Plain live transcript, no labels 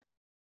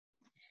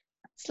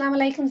Assalamu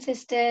alaikum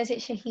sisters,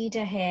 it's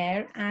Shahida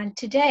here, and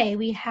today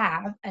we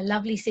have a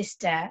lovely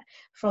sister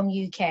from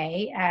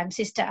UK,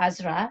 Sister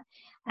Azra,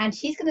 and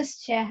she's going to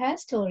share her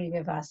story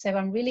with us. So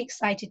I'm really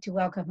excited to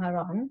welcome her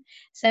on.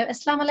 So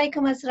Assalamu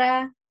alaikum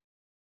Azra.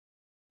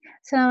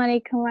 Assalamu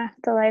alaikum wa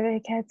rahmatullahi wa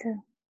barakatuh.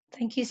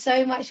 Thank you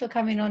so much for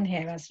coming on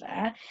here,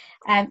 Azra.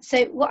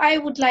 So what I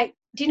would like,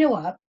 do you know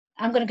what?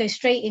 I'm going to go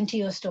straight into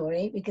your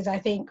story because I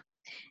think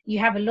you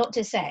have a lot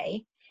to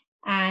say.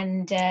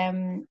 And do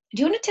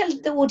you want to tell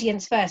the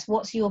audience first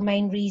what's your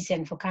main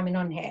reason for coming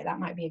on here? That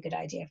might be a good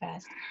idea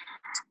first.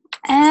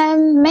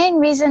 Main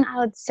reason I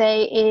would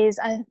say is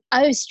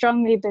I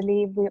strongly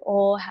believe we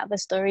all have a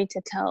story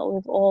to tell.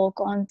 We've all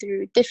gone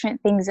through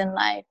different things in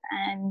life,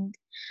 and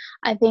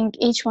I think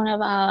each one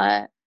of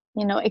our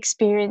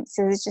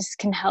experiences just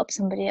can help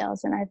somebody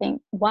else. And I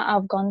think what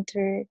I've gone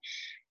through,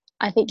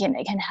 I think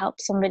it can help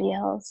somebody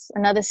else,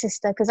 another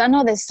sister, because I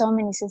know there's so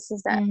many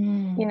sisters that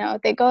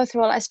they go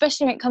through all,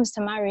 especially when it comes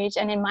to marriage.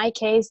 And in my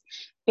case,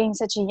 being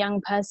such a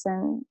young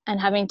person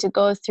and having to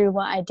go through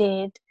what I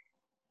did,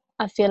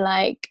 I feel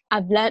like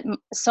I've learned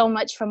so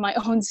much from my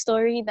own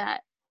story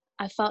that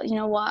I felt, you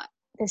know what,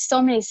 there's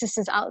so many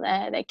sisters out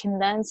there that can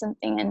learn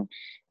something. And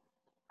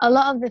a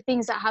lot of the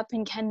things that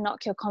happen can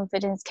knock your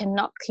confidence, can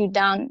knock you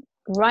down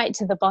right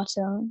to the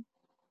bottom.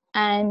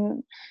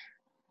 And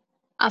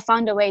I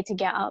found a way to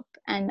get up,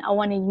 and I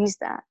want to use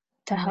that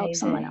to help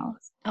someone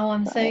else. Oh,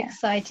 I'm so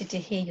excited to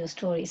hear your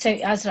story. So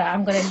Azra,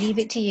 I'm going to leave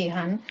it to you,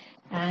 hun.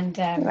 And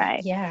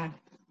yeah,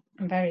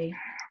 I'm very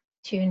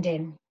tuned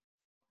in.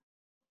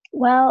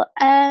 Well,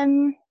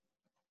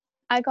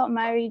 I got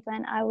married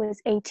when I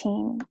was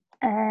 18.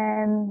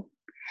 And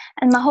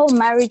my whole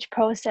marriage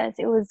process,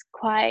 it was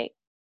quite,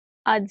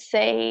 I'd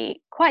say,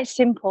 quite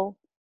simple.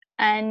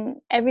 And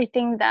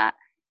everything that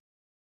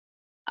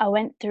I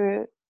went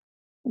through,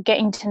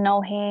 getting to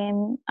know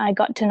him, I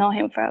got to know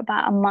him for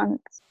about a month.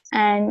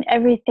 And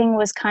everything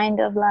was kind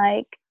of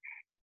like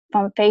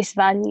from face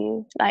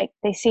value. Like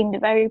they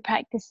seemed very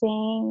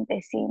practicing.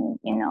 They seemed,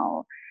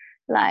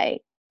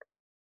 like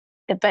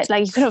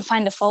like you couldn't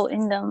find a fault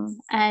in them.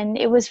 And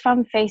it was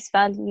from face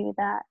value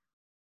that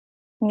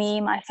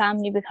me, my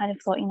family, we kind of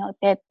thought,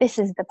 that this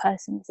is the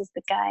person, this is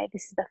the guy,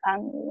 this is the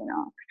family,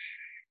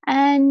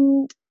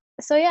 And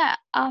so yeah,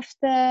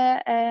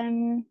 after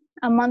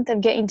a month of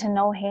getting to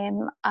know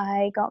him,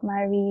 I got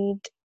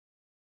married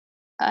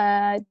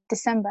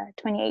December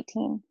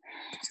 2018,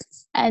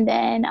 and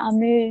then I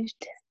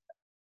moved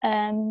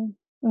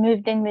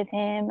in with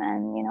him,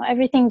 and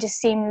everything just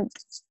seemed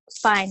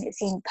fine. It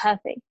seemed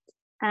perfect.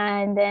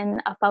 And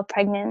then I fell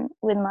pregnant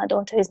with my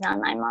daughter, who's now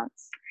 9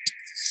 months.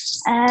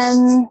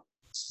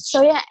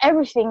 So yeah,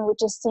 everything would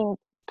just seem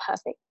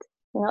perfect.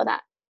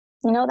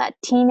 That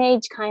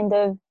teenage kind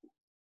of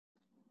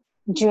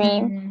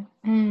dream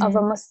of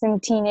a Muslim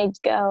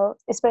teenage girl,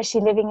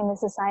 especially living in the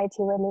society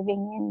we're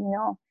living in.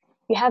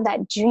 You have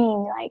that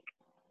dream, like,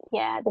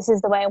 yeah, this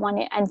is the way I want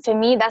it. And for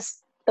me,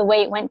 that's the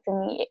way it went for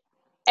me.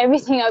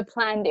 Everything I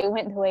planned, it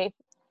went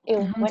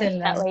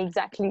that way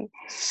exactly.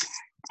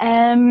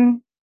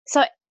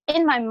 So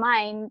in my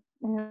mind,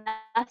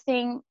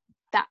 nothing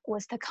that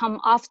was to come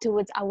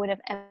afterwards I would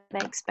have ever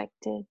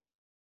expected,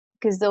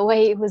 because the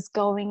way it was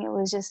going, it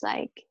was just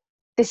like,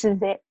 this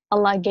is it.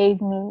 Allah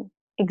gave me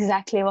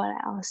exactly what I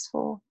asked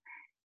for.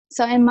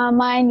 So in my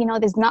mind,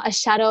 there's not a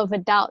shadow of a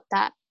doubt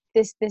that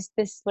this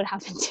would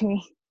happen to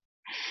me.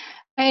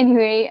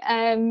 Anyway,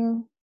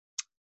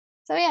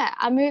 so yeah,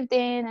 I moved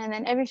in, and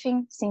then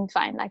everything seemed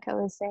fine, like I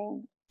was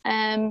saying.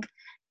 And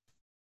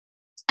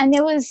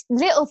there was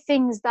little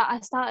things that I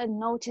started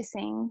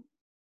noticing.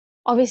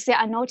 Obviously,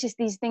 I noticed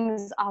these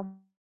things are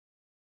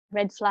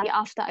red flag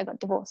after I got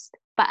divorced.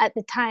 But at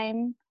the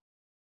time,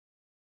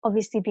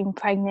 obviously being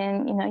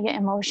pregnant, your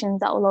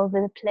emotions are all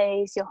over the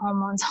place, your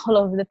hormones all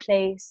over the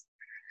place.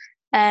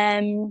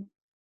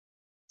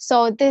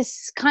 So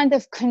this kind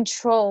of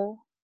control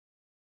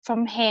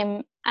from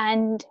him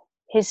and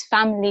his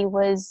family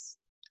was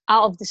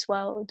out of this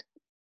world.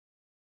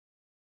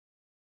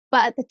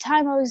 But at the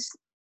time I was,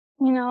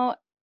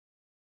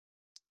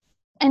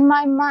 in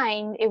my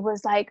mind, it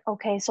was like,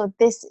 okay, so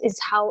this is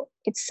how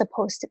it's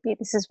supposed to be.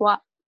 This is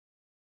what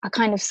I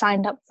kind of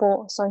signed up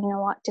for. So you know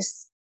what,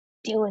 just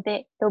deal with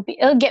it.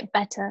 It'll get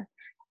better.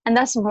 And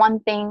that's one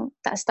thing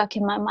that stuck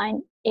in my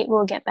mind. It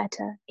will get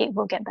better. It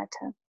will get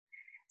better.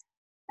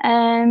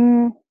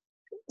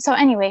 So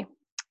anyway,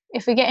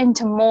 if we get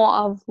into more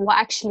of what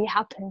actually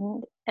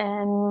happened,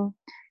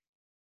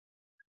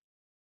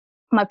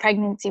 my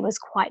pregnancy was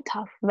quite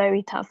tough,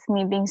 very tough.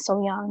 Me being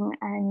so young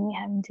and me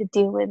having to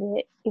deal with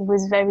it, it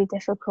was very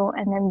difficult.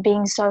 And then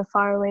being so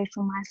far away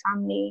from my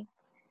family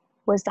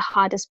was the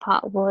hardest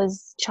part,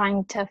 was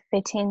trying to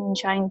fit in and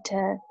trying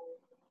to,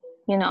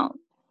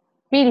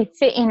 really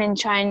fit in and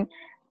try and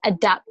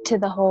adapt to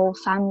the whole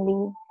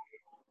family.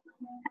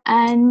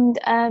 And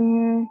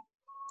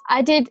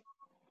I did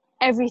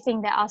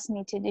everything they asked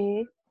me to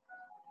do,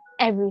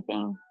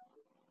 everything,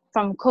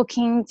 from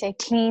cooking to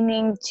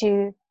cleaning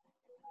to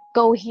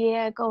go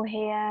here,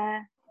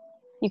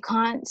 you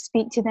can't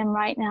speak to them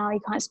right now, you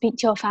can't speak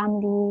to your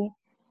family,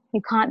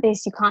 you can't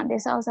this, you can't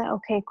this. I was like,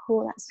 okay,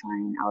 cool, that's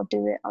fine, I'll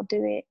do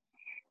it.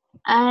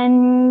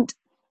 And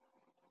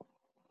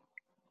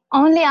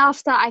only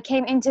after I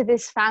came into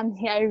this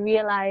family, I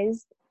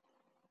realized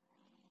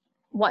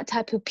what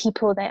type of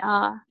people they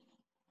are.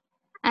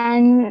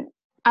 And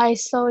I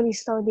slowly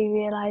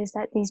realized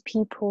that these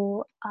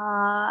people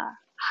are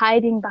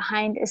hiding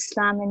behind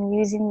Islam and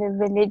using the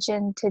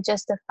religion to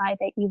justify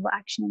their evil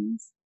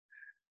actions.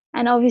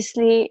 And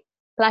obviously,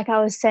 like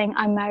I was saying,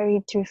 I'm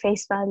married through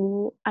face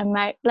value. I'm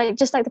married, like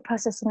just like the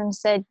Prophet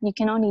said, you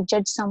can only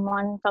judge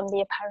someone from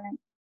the apparent.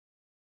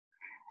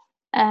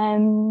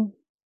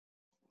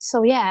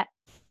 So yeah,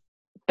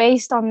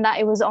 based on that,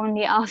 it was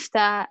only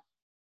after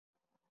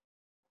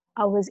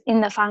I was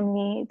in the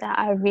family that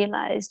I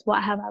realized,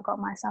 what have I got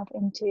myself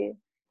into?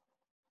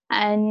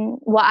 And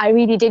what I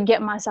really did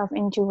get myself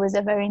into was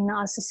a very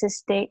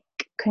narcissistic,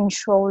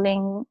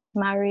 controlling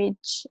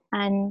marriage.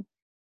 And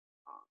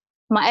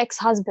my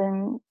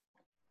ex-husband,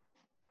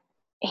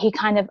 he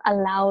kind of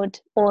allowed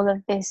all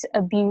of this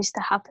abuse to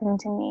happen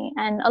to me.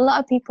 And a lot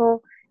of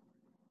people,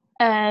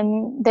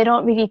 they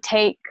don't really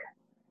take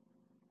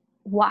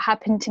what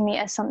happened to me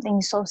as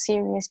something so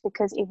serious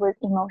because it was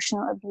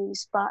emotional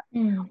abuse. But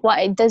what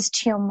it does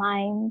to your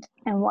mind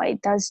and what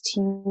it does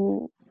to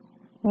you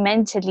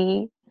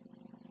mentally,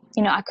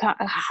 you know, I don't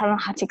know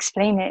how to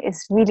explain it.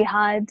 It's really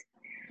hard.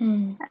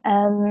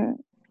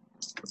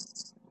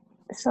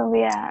 So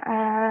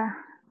yeah,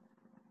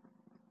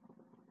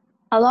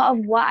 a lot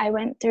of what I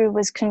went through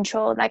was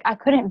controlled. Like, I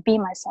couldn't be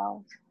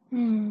myself.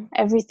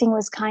 Everything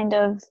was kind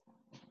of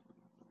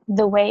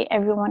the way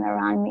everyone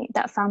around me,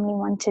 that family,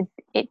 wanted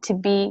it to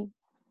be.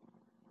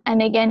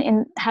 And again,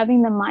 in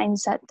having the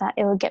mindset that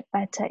it will get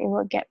better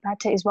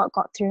is what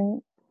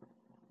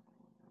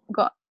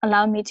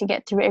allowed me to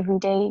get through every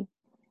day.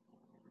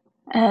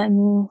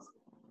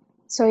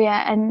 So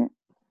yeah, and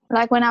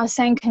like when I was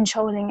saying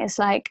controlling, it's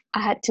like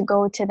I had to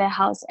go to their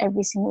house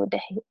every single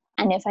day,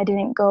 and if I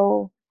didn't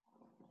go,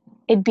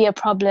 it'd be a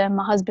problem.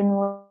 My husband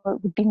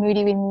would be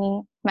moody with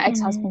me. My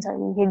ex-husband,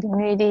 sorry, he'd be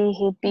moody.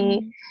 He'd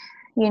be,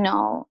 you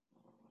know,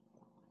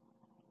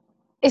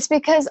 it's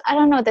because, I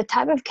don't know, the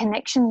type of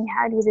connection he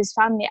had with his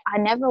family, I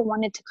never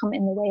wanted to come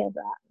in the way of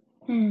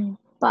that.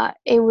 But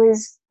it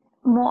was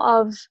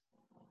more of,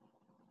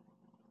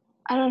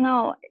 I don't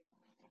know,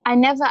 I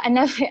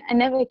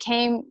never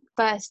came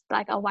first,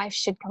 like a wife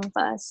should come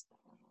first.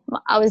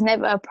 I was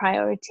never a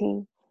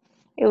priority.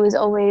 It was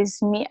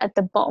always me at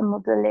the bottom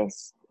of the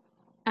list.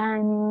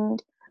 And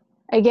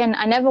again,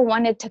 I never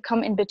wanted to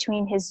come in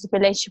between his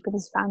relationship with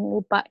his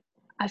family, but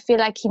I feel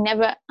like he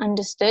never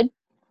understood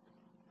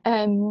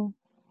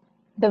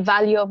the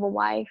value of a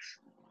wife,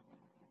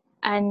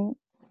 and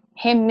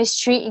him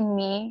mistreating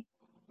me,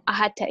 I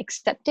had to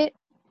accept it,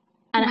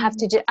 and I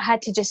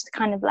had to just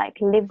kind of like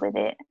live with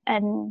it.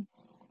 And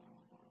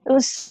it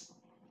was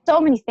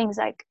so many things,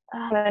 like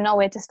I don't know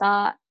where to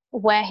start,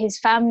 where his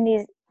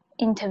family's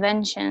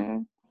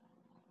intervention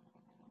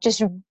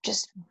just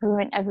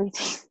ruined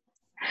everything.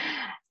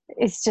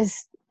 It's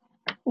just,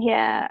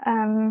 yeah.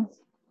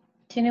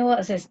 Do you know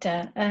what,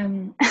 sister?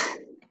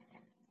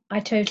 I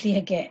totally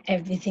get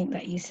everything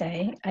that you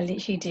say. I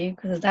literally do,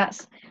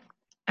 because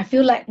I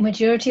feel like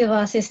majority of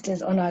our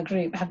sisters on our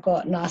group have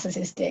got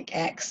narcissistic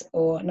ex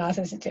or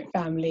narcissistic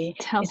family.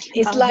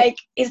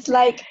 It's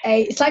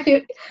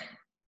like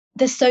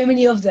there's so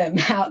many of them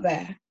out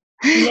there.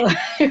 You know?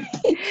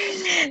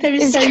 There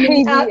is so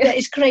many out there.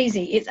 It's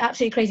crazy. It's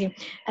absolutely crazy.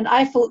 And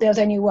I thought there was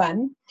only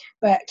one,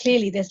 but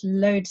clearly there's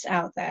loads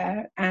out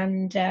there.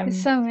 And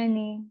there's so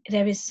many.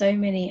 There is so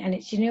many. And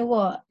it's, you know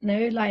what?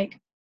 No, like,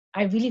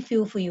 I really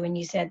feel for you when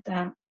you said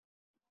that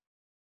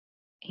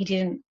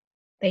he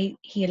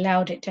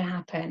allowed it to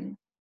happen.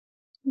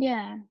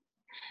 Yeah.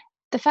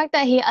 The fact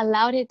that he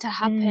allowed it to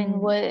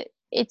happen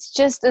it's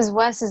just as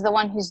worse as the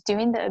one who's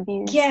doing the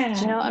abuse. Yeah. Do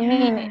you know what I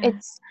mean?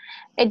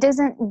 It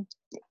doesn't,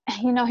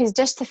 you know, his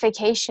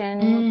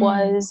justification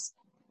was,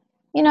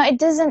 you know, it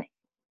doesn't,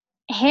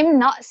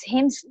 him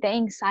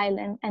staying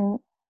silent, and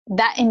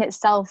that in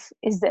itself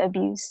is the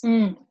abuse.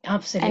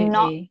 Absolutely. And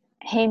not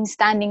him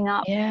standing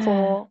up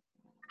for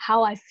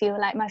how I feel.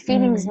 Like, my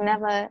feelings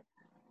never,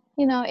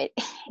 you know, it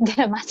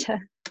didn't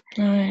matter.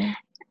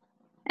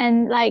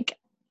 And like,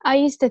 I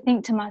used to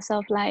think to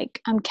myself,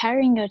 like, I'm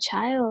carrying your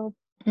child.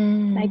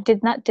 Like,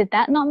 did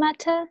that not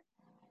matter?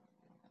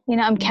 You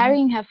know, I'm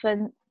carrying her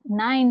for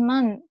 9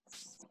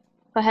 months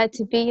for her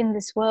to be in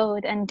this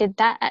world, and did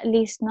that at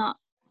least not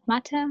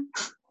matter?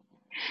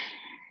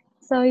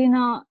 So, you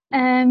know,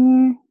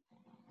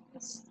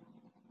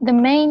 the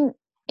main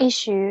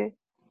issue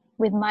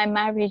with my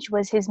marriage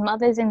was his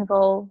mother's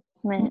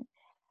involvement,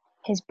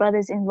 his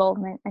brother's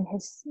involvement, and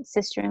his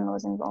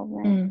sister-in-law's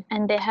involvement.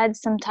 And they felt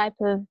some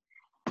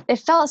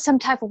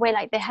type of way,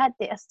 like they had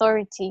the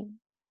authority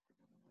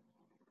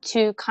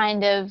to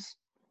kind of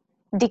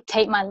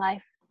dictate my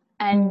life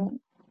and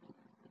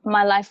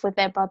my life with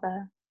their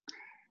brother.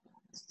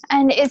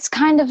 And it's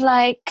kind of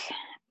like,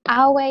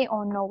 our way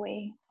or no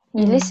way.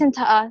 You listen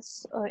to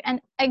us, and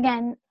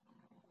again,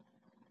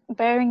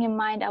 bearing in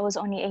mind I was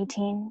only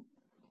 18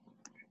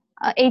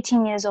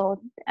 years old,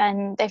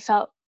 and they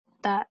felt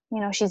that, you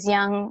know, she's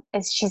young,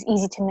 she's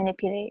easy to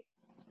manipulate.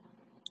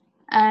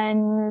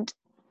 And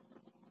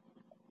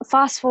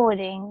fast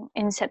forwarding,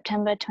 in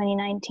September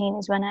 2019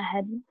 is when I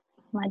had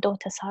my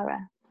daughter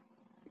Sarah.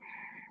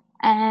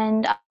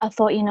 And I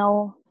thought, you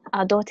know,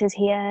 our daughter's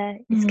here,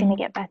 it's gonna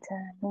get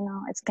better, you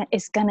know,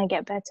 it's gonna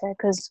get better,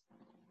 because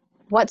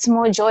what's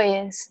more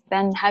joyous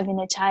than having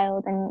a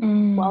child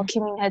and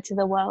welcoming her to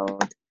the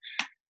world?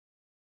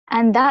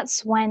 And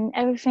that's when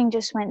everything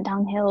just went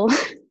downhill.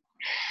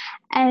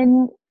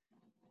 And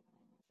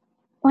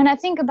when I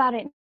think about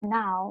it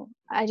now,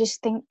 I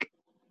just think,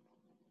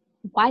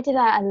 why did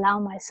I allow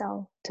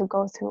myself to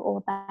go through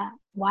all that?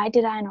 Why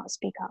did I not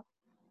speak up?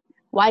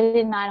 Why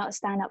didn't I not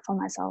stand up for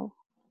myself?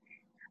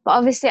 But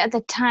obviously at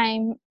the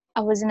time,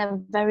 I was in a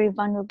very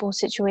vulnerable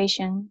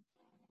situation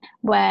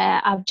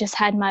where I've just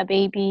had my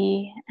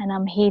baby and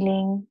I'm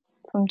healing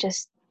from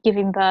just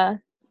giving birth.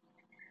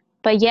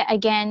 But yet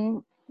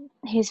again,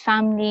 his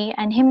family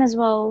and him as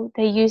well,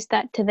 they used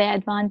that to their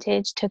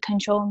advantage to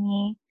control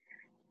me.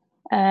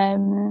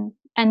 And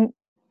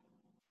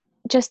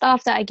just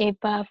after I gave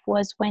birth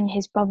was when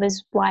his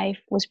brother's wife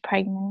was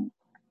pregnant,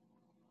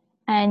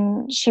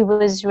 and she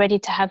was ready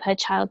to have her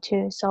child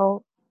too.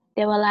 So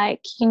they were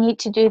like, you need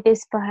to do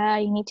this for her,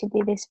 you need to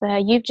do this for her.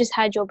 You've just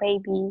had your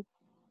baby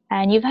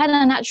and you've had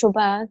a natural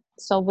birth,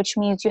 so which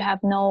means you have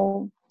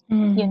no,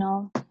 you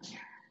know,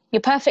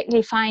 you're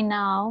perfectly fine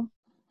now.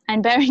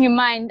 And bearing in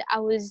mind, I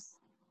was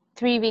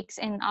 3 weeks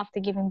in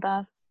after giving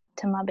birth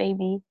to my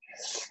baby.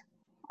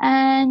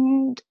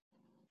 And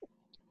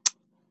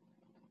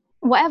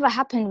whatever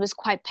happened was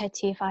quite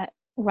petty if I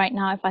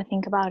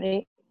think about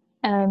it.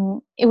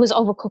 It was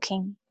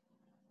overcooking,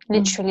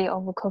 literally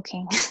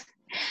overcooking.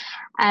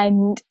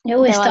 And it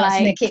always starts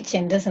in the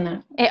kitchen, doesn't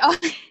it?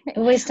 It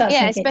always starts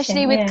in the kitchen.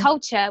 Especially with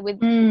culture,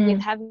 with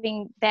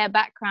having their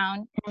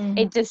background,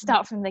 it does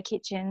start from the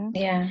kitchen.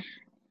 Yeah.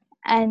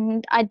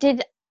 And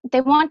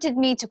they wanted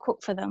me to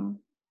cook for them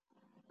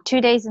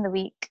 2 days in the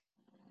week.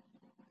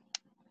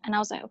 And I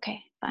was like,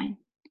 okay, fine.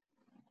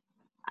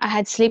 I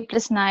had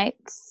sleepless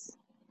nights.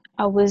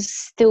 I was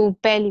still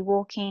barely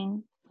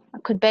walking. I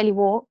could barely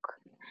walk.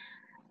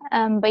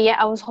 But yeah,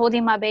 I was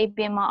holding my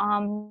baby in my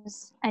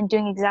arms and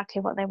doing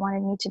exactly what they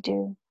wanted me to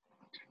do.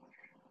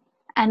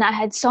 And I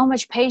had so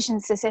much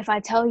patience. As if I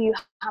tell you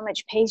how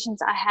much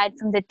patience I had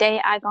from the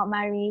day I got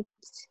married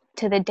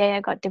to the day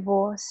I got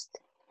divorced,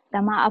 the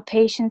amount of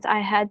patience I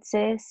had,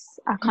 sis,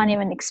 I can't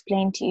even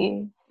explain to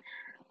you.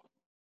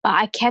 But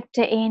I kept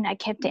it in. I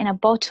kept it in a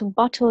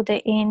bottled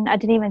it in. I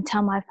didn't even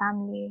tell my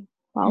family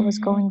what I was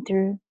going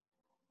through.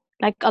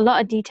 Like, a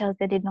lot of details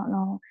they did not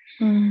know.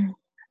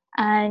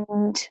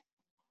 And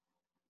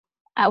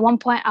at one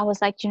point I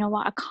was like, you know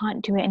what? I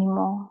can't do it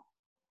anymore.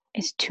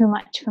 It's too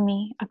much for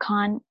me. I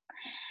can't.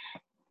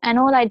 And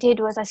all I did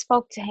was I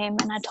spoke to him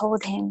and I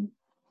told him,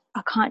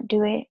 I can't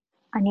do it.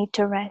 I need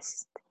to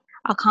rest.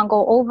 I can't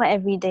go over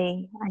every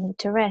day. I need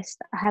to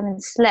rest. I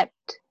haven't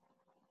slept.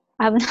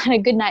 I haven't had a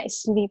good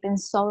night's sleep in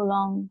so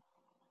long.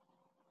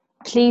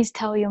 Please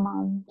tell your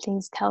mom.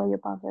 Please tell your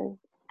brother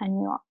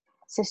and your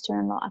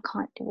sister-in-law I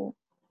can't do it.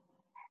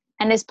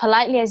 And as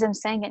politely as I'm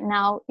saying it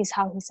now is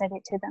how he said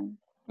it to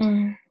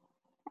them.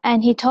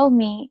 And he told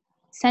me,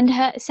 send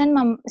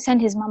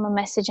his mom a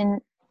message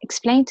and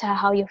explain to her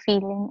how you're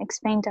feeling,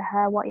 explain to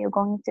her what you're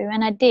going through.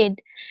 And I did.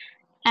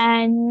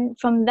 And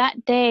from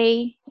that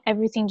day,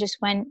 everything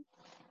just went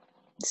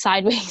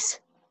sideways.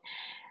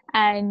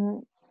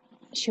 And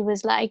she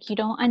was like, you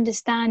don't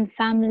understand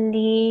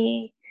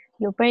family.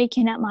 You're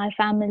breaking up my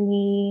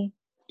family.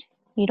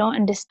 You don't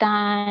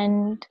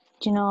understand,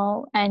 you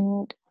know.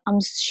 And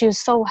she was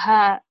so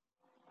hurt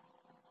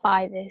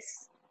by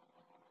this.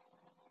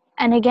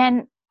 And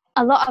again,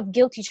 a lot of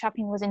guilty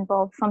trapping was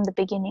involved from the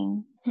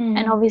beginning.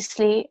 And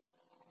obviously,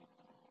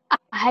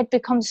 I had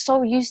become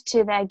so used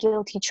to their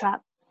guilty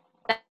trap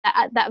that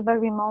at that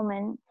very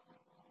moment,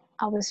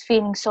 I was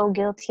feeling so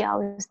guilty. I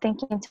was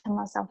thinking to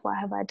myself, what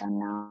have I done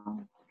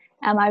now?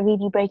 Am I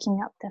really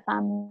breaking up the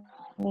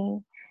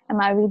family? Am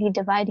I really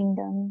dividing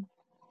them?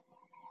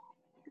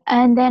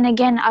 And then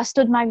again, I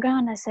stood my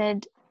ground. I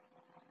said,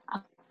 I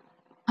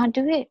can't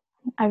do it.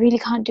 I really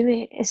can't do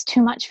it. It's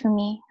too much for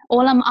me.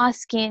 All I'm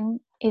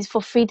asking is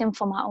for freedom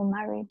for my own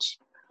marriage.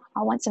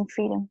 I want some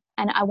freedom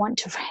and I want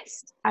to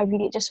rest. I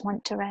really just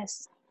want to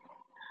rest.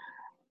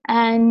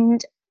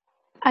 And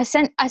I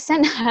sent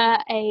her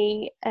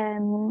a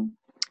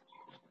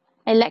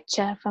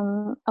lecture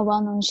from a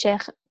well-known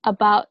sheikh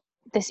about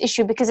this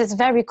issue, because it's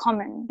very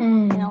common,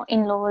 you know,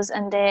 in-laws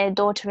and their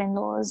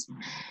daughter-in-laws.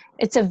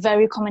 It's a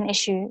very common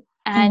issue.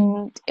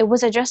 And it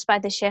was addressed by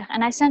the sheikh.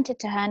 And I sent it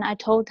to her and I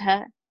told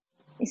her,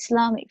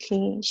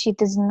 Islamically, she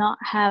does not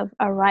have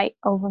a right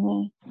over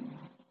me.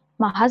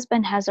 My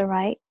husband has a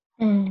right.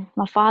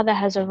 My father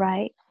has a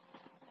right,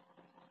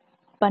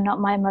 but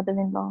not my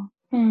mother-in-law.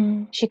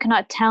 She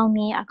cannot tell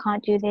me I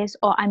can't do this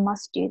or I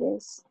must do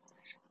this.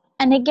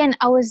 And again,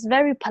 I was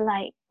very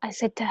polite. I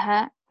said to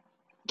her,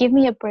 give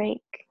me a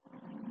break.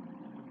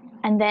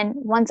 And then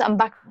once I'm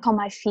back on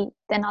my feet,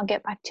 then I'll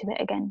get back to it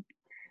again.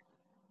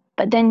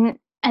 But then,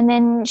 and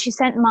then she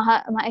sent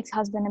my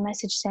ex-husband a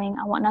message saying,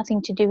 I want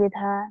nothing to do with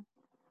her.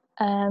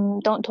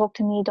 Don't talk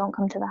to me. Don't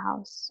come to the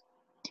house.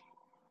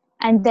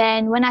 And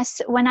then when I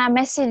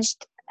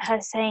messaged her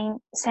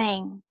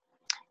saying,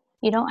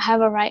 you don't have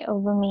a right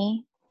over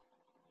me,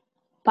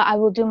 but I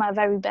will do my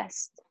very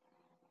best.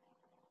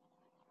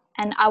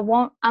 And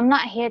I'm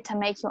not here to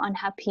make you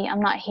unhappy. I'm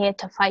not here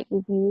to fight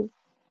with you.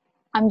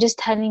 I'm just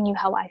telling you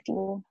how I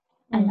feel.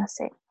 And that's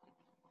it.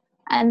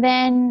 And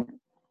then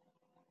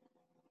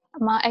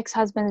my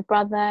ex-husband's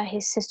brother,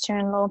 his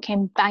sister-in-law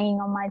came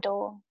banging on my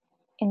door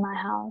in my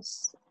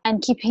house.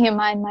 And keeping in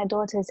mind, my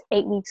daughter's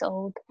 8 weeks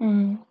old.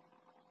 And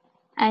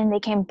they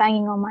came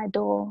banging on my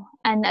door.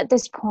 And at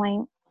this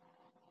point,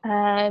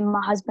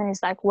 my husband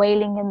is like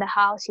wailing in the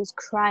house. He's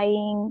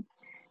crying.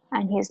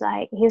 And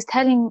he's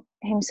telling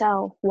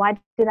himself, why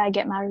did I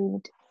get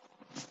married?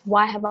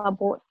 Why have I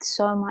brought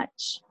so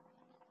much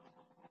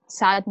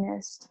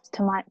sadness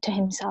to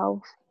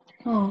himself?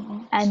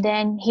 Oh. And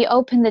then he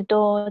opened the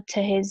door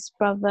to his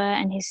brother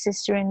and his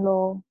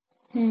sister-in-law.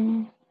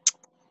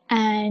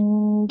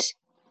 And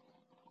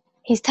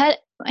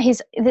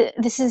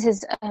this is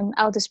his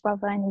eldest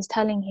brother, and he's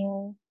telling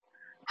him,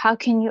 how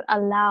can you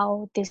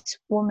allow this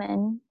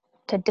woman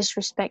to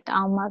disrespect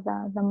our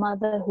mother, the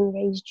mother who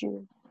raised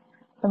you,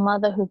 the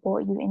mother who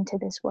brought you into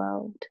this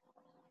world?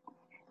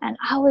 And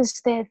I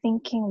was there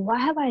thinking, what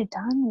have I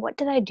done? What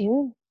did I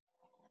do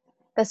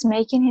that's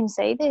making him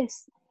say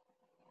this?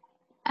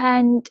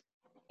 And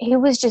he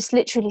was just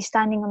literally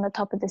standing on the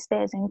top of the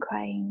stairs and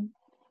crying.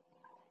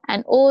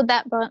 And all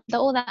that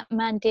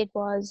man did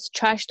was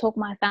trash talk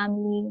my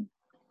family.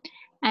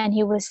 And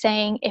he was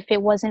saying, if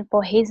it wasn't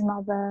for his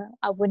mother,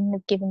 I wouldn't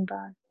have given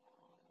birth.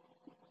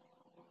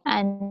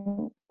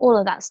 And all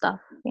of that stuff,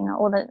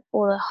 all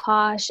the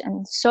harsh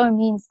and so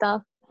mean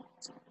stuff.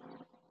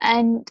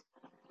 And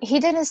he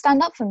didn't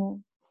stand up for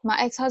me.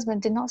 My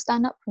ex-husband did not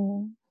stand up for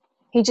me.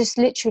 He just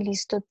literally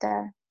stood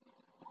there.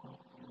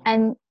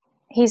 And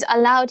he's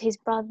allowed his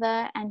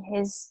brother and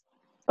his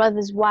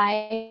brother's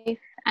wife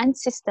and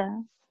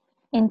sister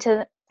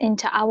into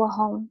our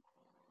home,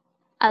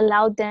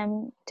 allowed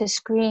them to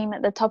scream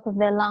at the top of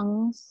their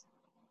lungs,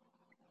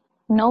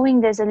 knowing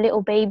there's a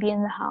little baby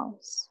in the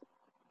house.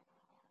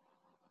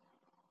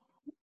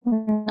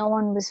 No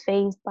one was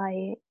fazed by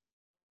it.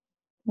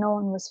 No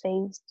one was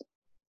fazed.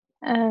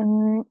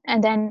 And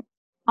then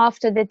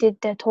after they did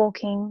their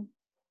talking,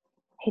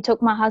 he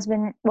took my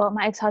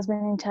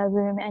ex-husband into a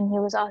room, and he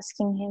was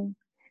asking him,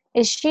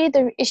 is she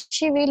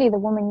really the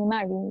woman you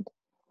married?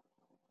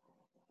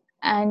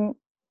 And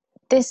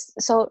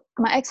so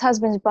my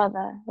ex-husband's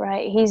brother,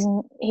 right,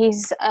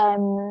 he's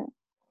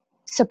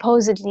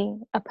supposedly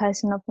a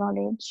person of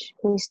knowledge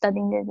who's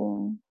studying the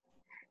deen,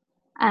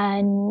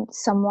 and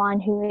someone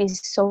who is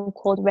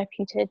so-called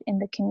reputed in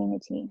the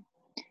community.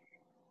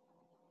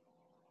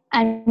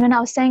 And when I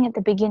was saying at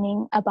the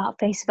beginning about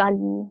face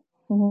value,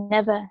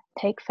 never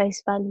take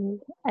face value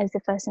as the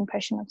first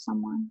impression of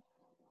someone.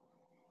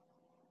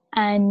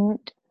 And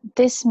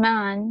this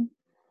man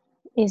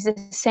is the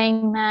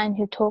same man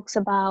who talks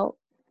about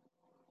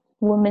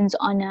women's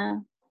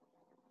honor,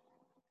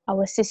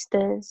 our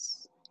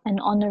sisters, and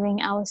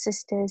honoring our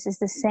sisters, is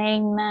the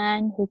same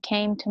man who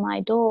came to my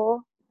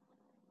door,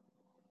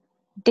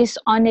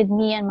 dishonored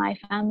me and my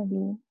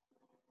family,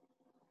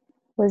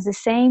 was the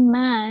same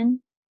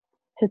man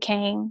who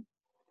came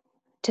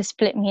to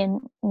split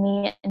me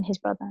and his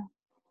brother.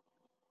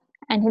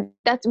 And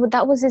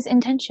that was his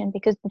intention,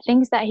 because the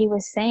things that he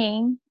was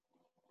saying,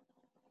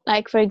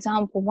 like, for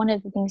example, one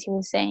of the things he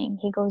was saying,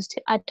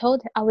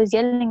 I was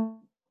yelling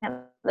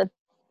at the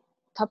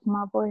top of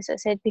my voice. I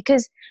said,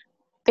 because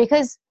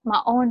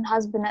my own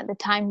husband at the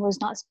time was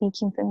not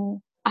speaking for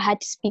me, I had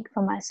to speak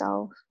for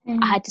myself.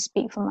 I had to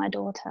speak for my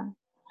daughter.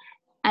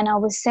 And I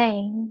was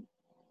saying,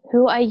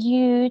 who are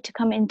you to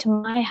come into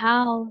my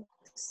house?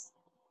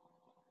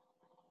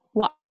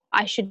 What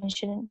I should and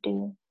shouldn't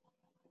do.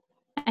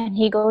 And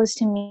he goes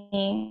to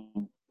me,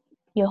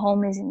 your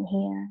home isn't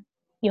here.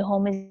 Your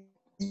home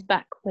is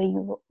back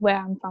where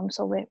I'm from.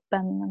 So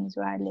Birmingham is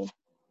where I live.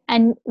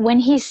 And when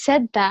he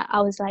said that,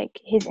 I was like,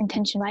 his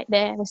intention right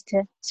there was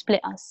to split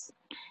us.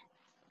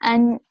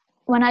 And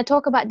when I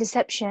talk about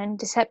deception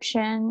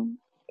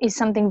is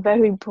something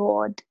very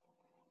broad.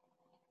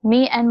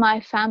 Me and my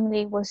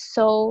family was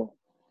so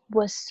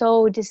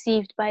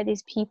deceived by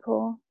these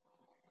people.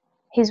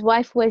 His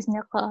wife wears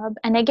niqab.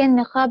 And again,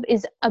 niqab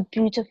is a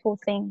beautiful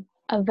thing,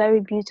 a very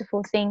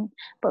beautiful thing.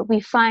 But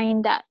we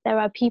find that there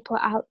are people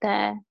out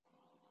there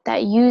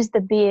that use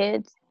the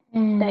beard,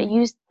 that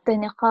use the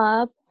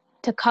niqab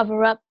to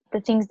cover up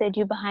the things they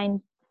do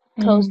behind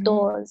closed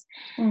doors.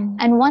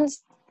 And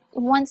once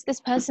this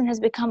person has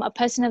become a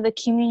person of the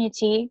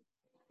community,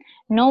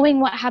 knowing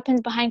what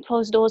happens behind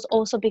closed doors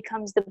also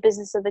becomes the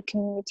business of the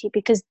community,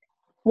 because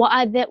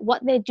what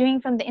they're doing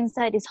from the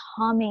inside is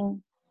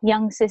harming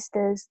young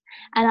sisters.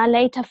 And I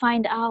later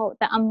find out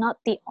that I'm not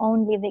the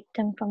only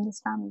victim from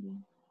this family.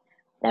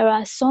 there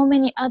are so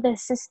many other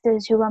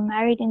sisters who are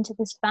married into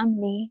this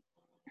family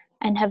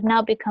and have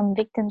now become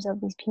victims of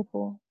these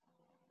people.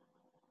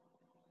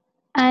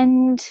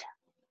 And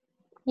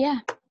yeah,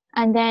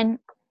 and then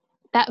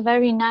that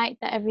very night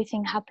that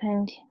everything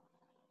happened,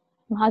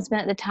 my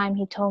husband at the time,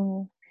 he told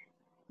me,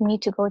 you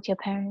need to go to your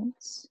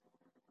parents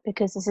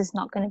because this is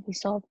not going to be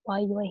solved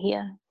while you are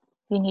here.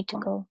 You need to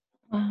go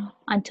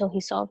until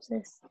he solves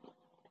this.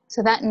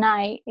 So that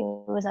night, it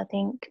was, I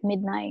think,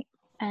 midnight,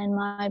 and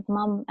my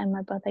mum and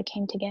my brother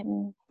came to get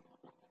me.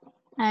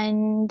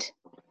 And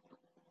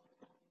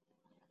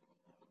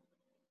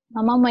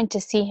my mum went to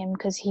see him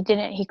because he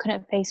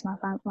couldn't face my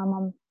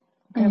mum,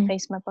 couldn't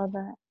face my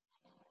brother.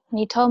 And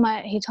he told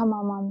my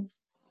mum,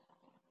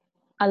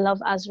 I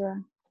love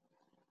Azra.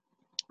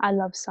 I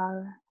love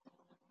Sarah.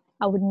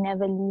 I would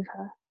never leave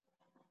her.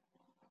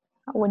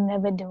 I would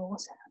never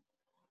divorce her.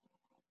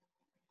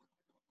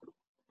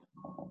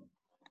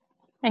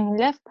 And he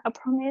left, I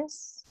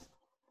promise,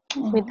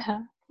 with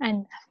her and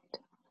left.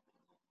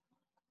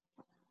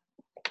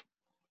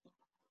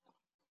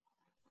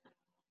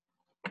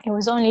 It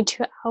was only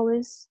 2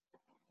 hours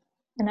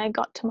and I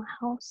got to my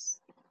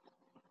house.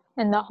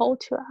 And the whole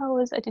 2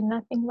 hours I did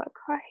nothing but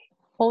cry,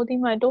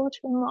 holding my daughter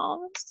in my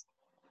arms.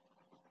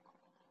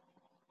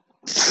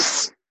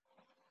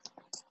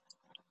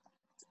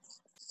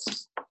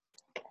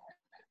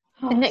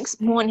 The next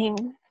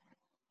morning,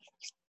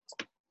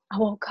 I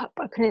woke up,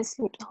 I couldn't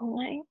sleep the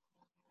whole night.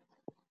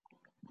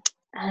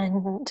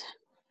 And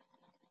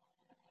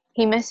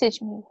he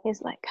messaged me,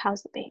 he's like,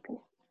 how's the baby?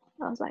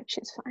 I was like,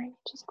 she's fine,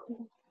 she's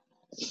cool.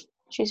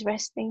 She's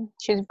resting,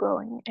 she's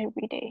growing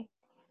every day.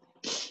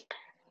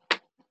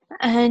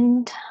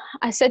 And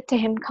I said to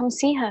him, come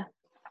see her.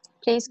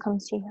 Please come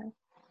see her.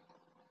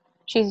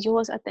 She's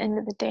yours at the end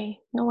of the day,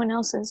 no one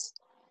else's.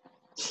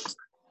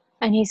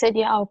 And he said,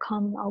 yeah, I'll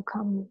come.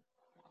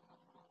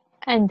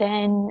 And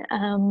then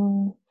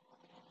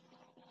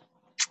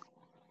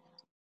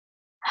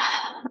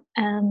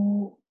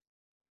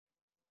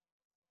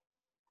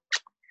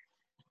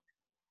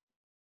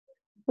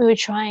we were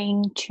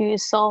trying to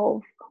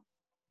solve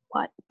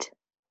what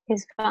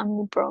his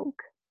family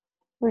broke.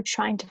 We were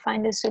trying to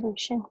find a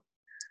solution.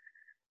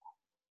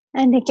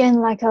 And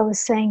again, like I was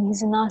saying,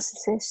 he's a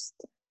narcissist.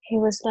 He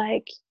was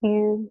like,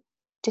 you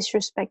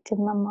disrespected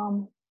my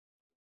mom.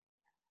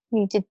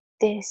 You did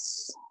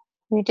this.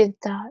 You did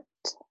that.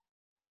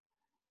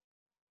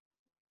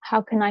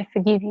 How can I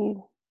forgive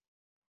you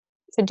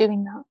for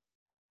doing that?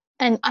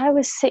 And I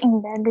was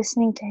sitting there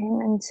listening to him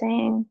and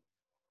saying,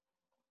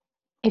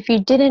 if you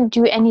didn't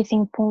do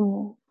anything for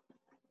me,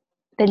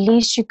 the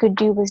least you could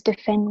do was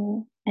defend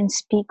me and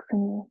speak for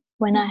me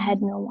when I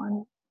had no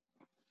one.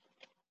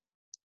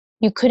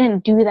 You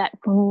couldn't do that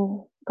for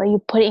me, but you're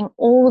putting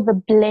all the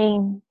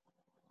blame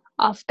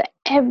after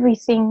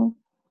everything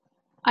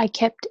I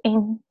kept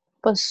in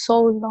for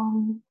so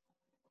long.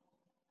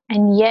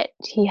 And yet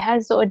he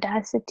has the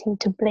audacity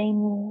to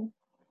blame me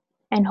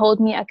and hold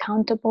me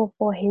accountable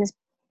for his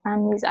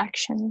family's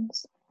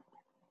actions.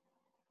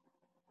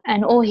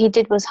 And all he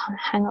did was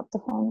hang up the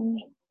phone on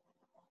me.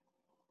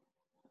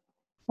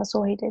 That's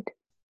all he did.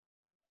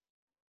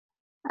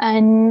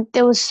 And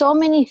there were so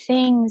many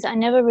things I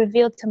never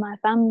revealed to my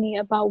family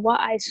about what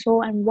I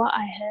saw and what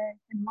I heard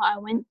and what I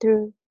went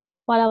through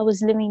while I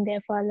was living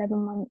there for 11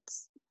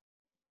 months.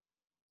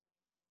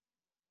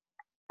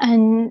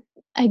 And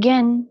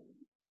again,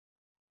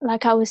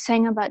 like I was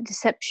saying about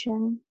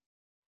deception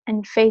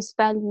and face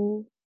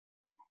value,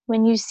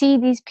 when you see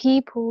these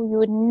people, you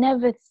would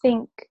never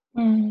think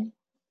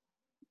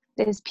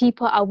these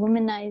people are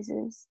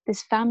womanizers,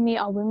 this family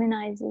are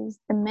womanizers,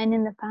 the men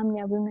in the family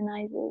are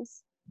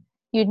womanizers.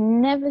 You'd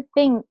never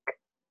think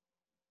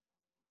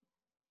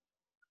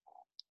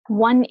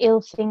one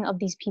ill thing of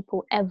these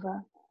people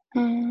ever.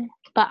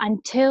 But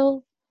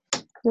until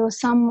you're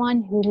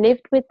someone who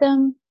lived with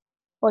them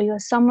or you're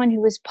someone who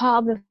was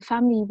part of the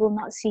family, you will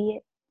not see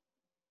it.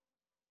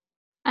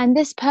 And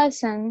this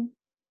person,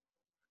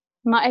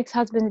 my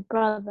ex-husband's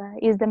brother,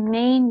 is the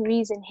main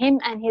reason him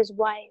and his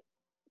wife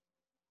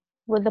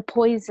were the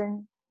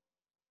poison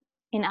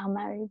in our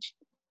marriage.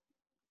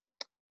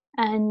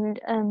 And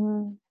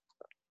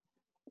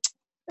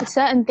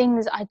certain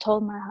things I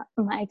told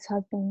my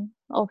ex-husband,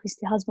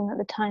 obviously husband at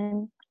the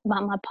time,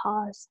 about my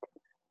past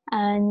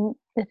and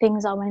the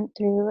things I went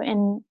through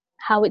and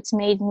how it's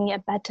made me a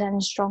better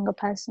and stronger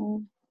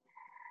person.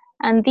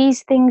 And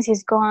these things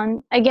he's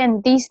gone,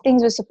 again, these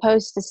things were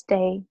supposed to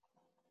stay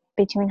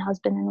between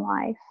husband and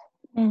wife,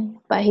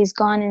 but he's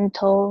gone and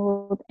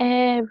told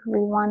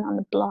everyone on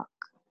the block,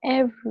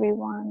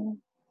 everyone,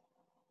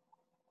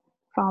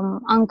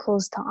 from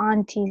uncles to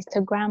aunties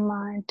to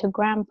grandma to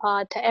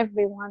grandpa to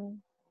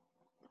everyone.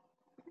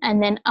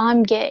 And then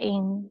I'm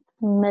getting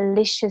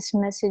malicious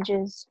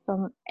messages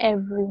from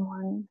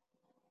everyone.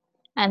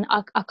 And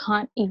I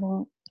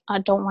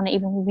don't want to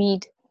even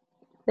read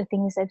the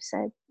things they've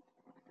said.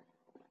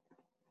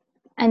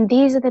 And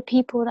these are the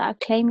people that are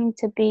claiming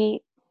to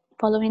be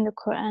following the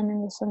Quran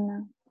and the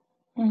Sunnah.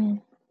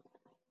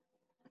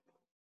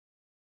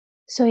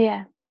 So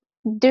yeah,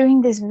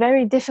 during this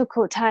very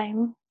difficult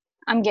time,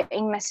 I'm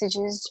getting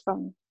messages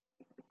from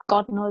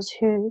God knows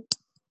who.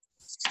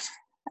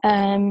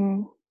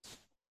 Not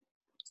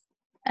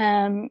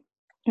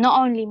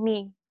only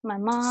me, my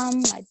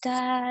mom, my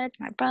dad,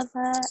 my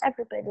brother,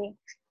 everybody.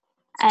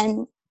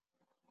 And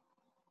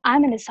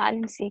I'm an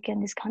asylum seeker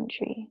in this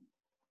country.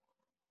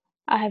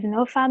 I have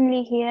no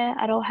family here.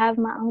 I don't have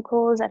my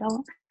uncles. I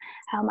don't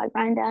have my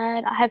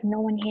granddad. I have no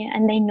one here.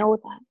 And they know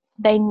that.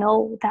 They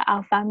know that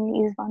our family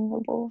is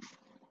vulnerable.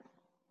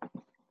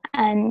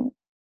 And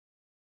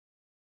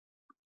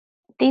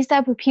these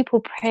type of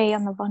people prey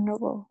on the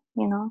vulnerable,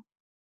 you know?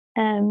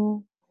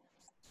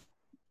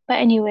 But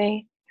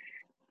anyway,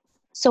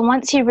 so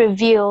once he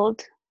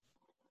revealed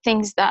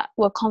things that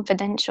were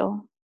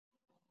confidential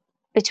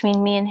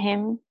between me and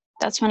him,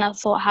 that's when I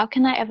thought, how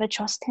can I ever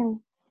trust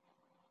him?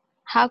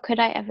 How could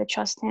I ever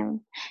trust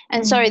him?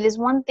 And sorry, there's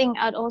one thing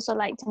I'd also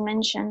like to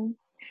mention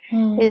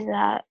is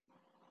that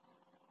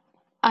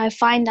I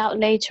find out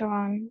later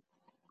on,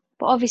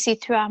 but obviously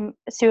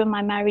through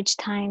my marriage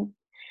time,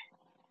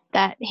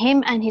 that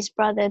him and his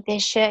brother, they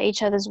share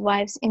each other's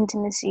wives'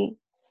 intimacy.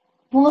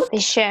 What? They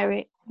share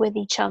it with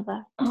each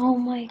other. Oh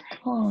my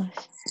gosh.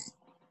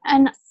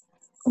 And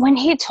when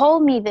he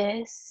told me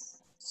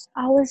this,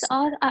 I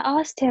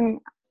asked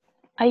him,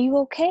 are you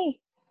okay?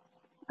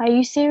 Are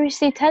you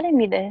seriously telling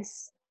me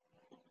this?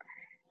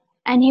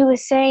 And he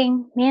was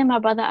saying, me and my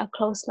brother are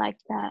close like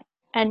that.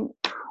 And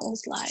I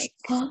was like,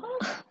 What?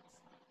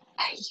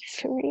 are you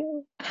for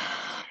real?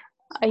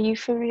 Are you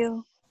for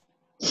real?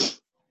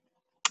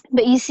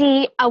 But you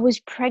see, I was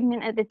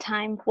pregnant at the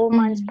time, 4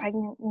 months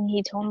pregnant when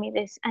he told me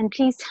this. And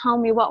please tell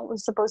me what I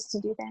was supposed to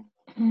do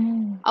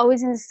then. I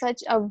was in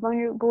such a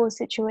vulnerable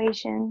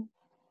situation.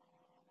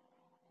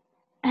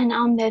 And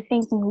I'm there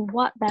thinking,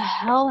 what the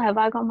hell have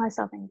I got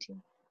myself into?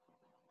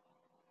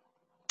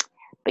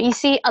 But you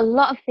see, a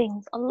lot of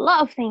things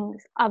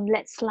I've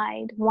let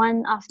slide,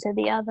 one after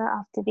the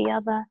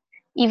other,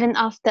 even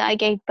after I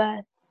gave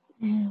birth.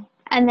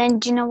 And then,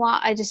 do you know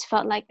what? I just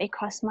felt like they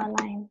crossed my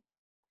line.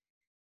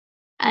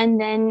 And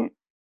then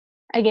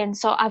again,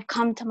 so I've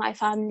come to my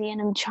family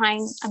and I'm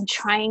trying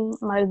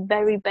my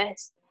very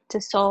best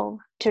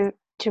to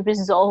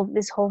resolve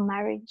this whole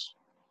marriage,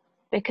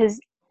 because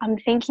I'm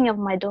thinking of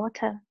my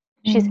daughter.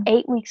 She's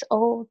 8 weeks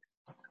old.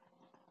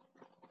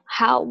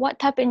 What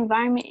type of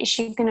environment is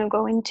she gonna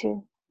grow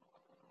into?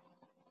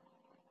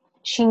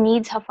 She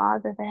needs her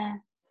father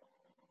there.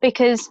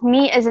 Because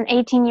me as an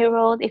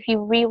 18-year-old, if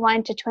you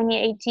rewind to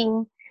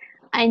 2018,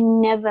 I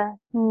never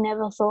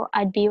thought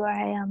I'd be where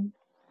I am,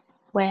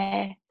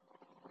 where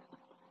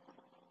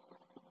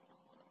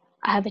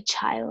I have a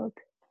child.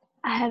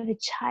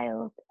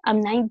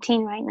 I'm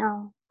 19 right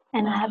now,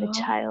 and I have a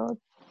child.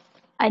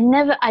 I'd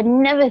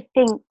never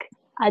think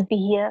I'd be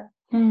here.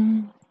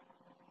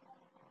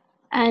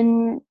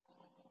 And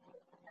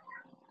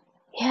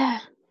yeah,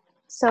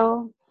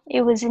 so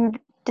it was in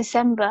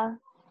December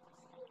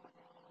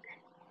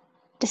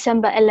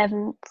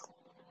 11th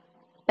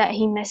that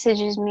he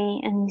messages me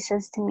and he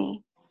says to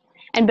me,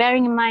 and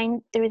bearing in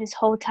mind through this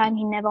whole time,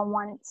 he never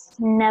once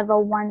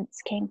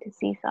came to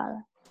see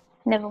Sarah.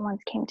 Never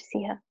once came to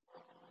see her.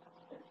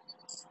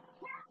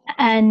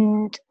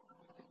 And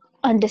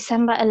on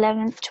December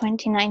 11th,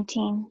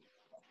 2019,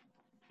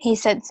 he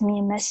sends me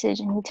a message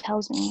and he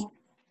tells me,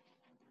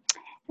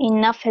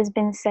 enough has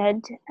been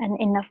said and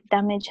enough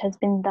damage has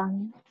been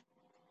done.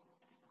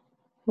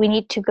 We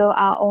need to go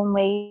our own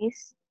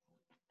ways.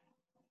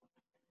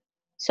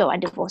 So I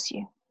divorce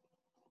you.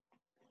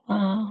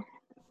 Wow.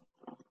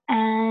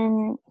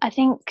 And I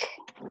think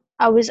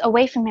I was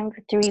away from him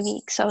for 3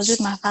 weeks. I was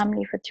with my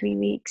family for 3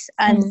 weeks.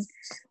 And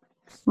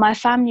my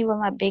family were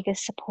my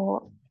biggest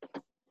support.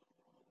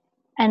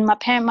 And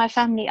my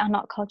family are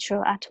not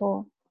cultural at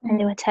all. And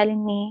they were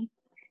telling me,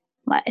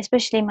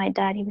 especially my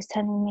dad, he was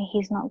telling me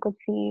he's not good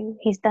for you.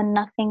 He's done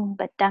nothing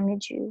but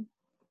damage you.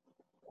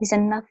 He's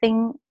done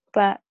nothing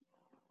but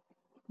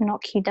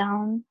knock you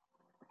down.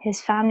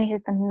 His family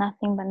has done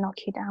nothing but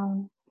knock you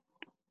down.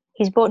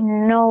 He's brought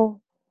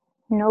no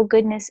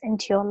goodness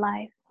into your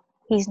life.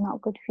 He's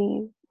not good for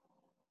you.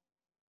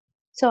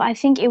 So I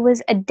think it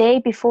was a day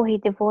before he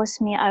divorced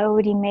me, I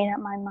already made up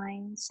my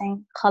mind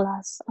saying,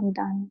 Khalas, I'm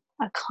done.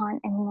 I can't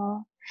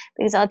anymore.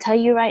 Because I'll tell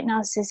you right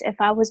now, sis, if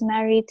I was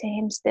married to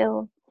him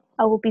still,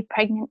 I would be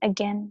pregnant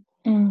again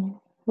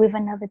with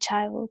another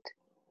child.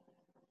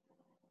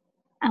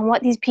 And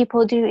what these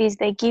people do is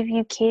they give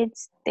you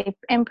kids, they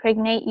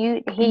impregnate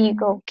you, here you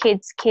go,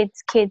 kids.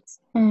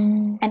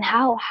 And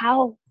how,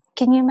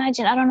 can you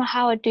imagine? I don't know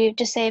how I'd do it.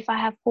 Just say if I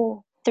have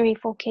 4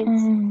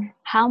 kids,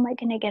 how am I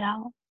going to get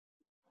out?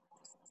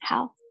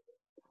 How?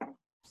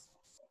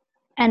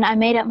 And I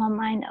made up my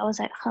mind. I was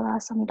like,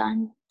 khalas, I'm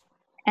done.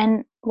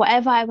 And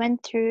whatever I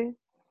went through,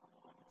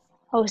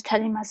 I was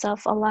telling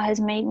myself, Allah has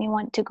made me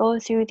want to go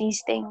through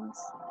these things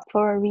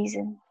for a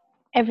reason.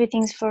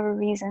 Everything's for a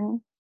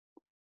reason.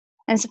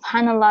 And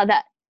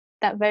subhanAllah,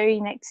 that very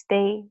next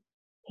day,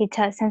 he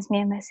sends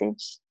me a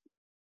message.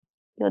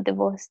 You're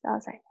divorced. I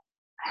was like,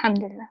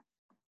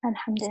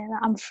 Alhamdulillah,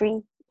 I'm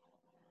free.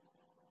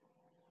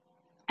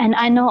 And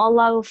I know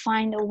Allah will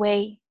find a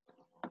way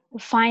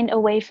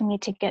for me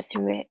to get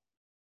through it.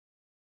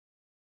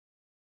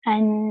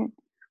 And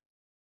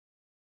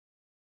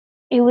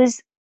it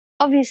was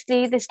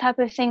obviously this type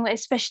of thing,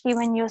 especially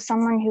when you're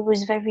someone who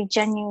was very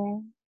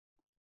genuine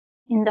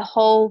in the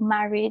whole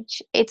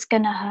marriage, it's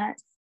gonna hurt.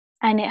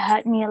 And it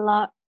hurt me a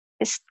lot.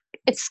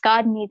 It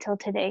scarred me till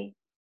today.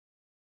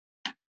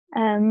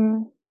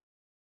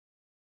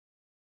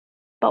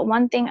 But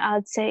one thing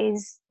I'd say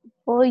is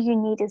all you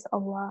need is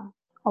Allah.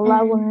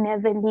 Allah will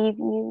never leave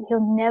you.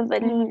 He'll never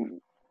leave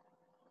you.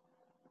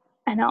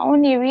 And I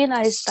only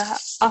realized that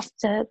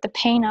after the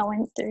pain I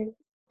went through.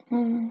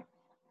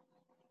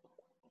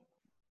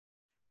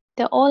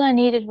 That all I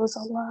needed was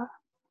Allah.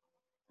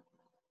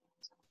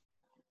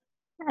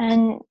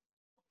 And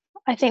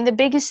I think the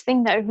biggest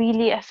thing that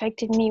really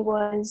affected me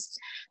was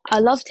I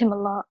loved him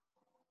a lot.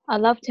 I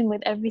loved him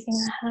with everything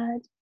I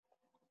had.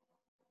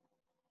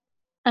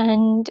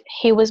 And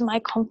he was my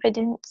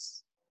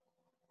confidence.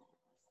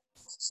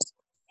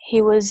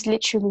 He was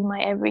literally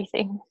my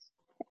everything.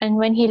 And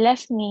when he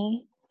left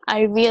me,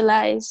 I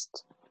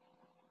realized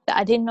that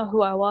I didn't know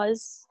who I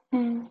was.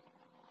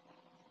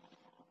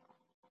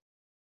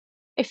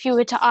 If you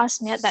were to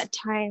ask me at that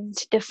time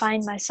to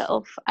define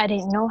myself, I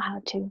didn't know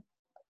how to.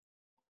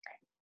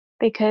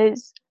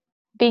 Because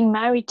being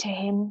married to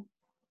him,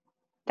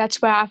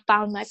 that's where I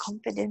found my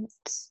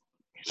confidence.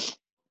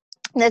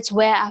 That's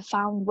where I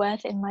found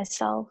worth in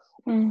myself.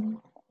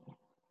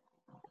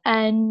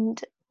 And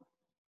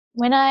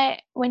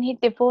when he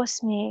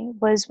divorced me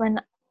was when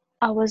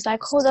I was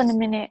like, hold on a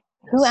minute,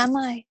 who am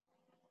I?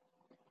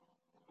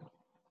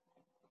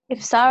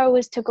 If Sarah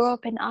was to grow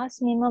up and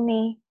ask me,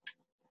 Mommy,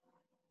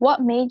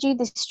 what made you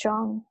this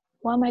strong?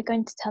 What am I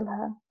going to tell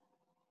her?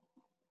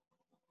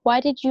 Why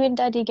did you and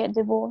Daddy get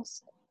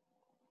divorced?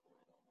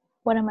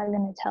 What am I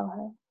going to tell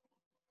her?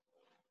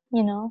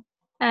 You know?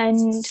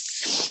 And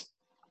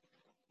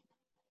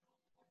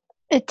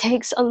it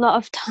takes a lot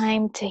of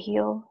time to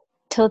heal.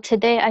 Till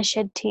today, I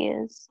shed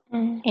tears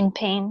in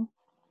pain.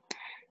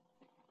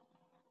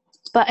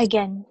 But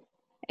again,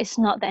 it's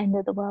not the end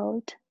of the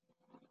world.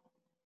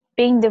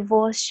 Being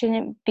divorced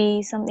shouldn't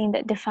be something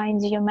that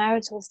defines you. Your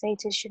marital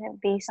status shouldn't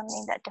be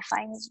something that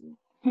defines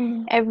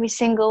you. Every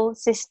single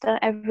sister,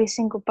 every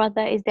single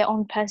brother is their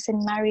own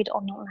person, married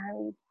or not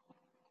married.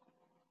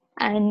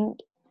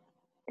 And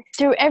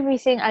through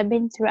everything I've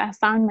been through, I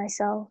found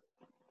myself,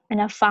 and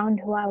I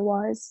found who I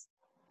was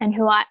and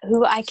who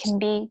I can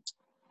be.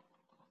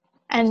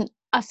 And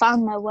I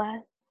found my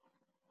worth.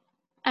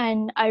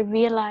 And I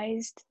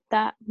realized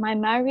that my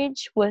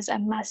marriage was a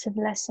massive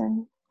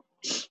lesson.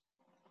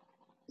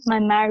 My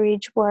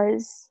marriage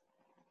was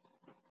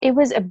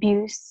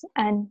abuse,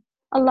 and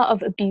a lot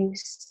of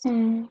abuse.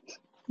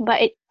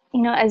 But it,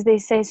 as they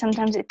say,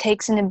 sometimes it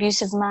takes an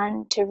abusive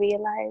man to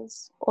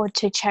realize or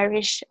to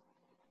cherish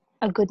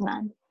a good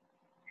man.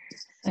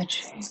 So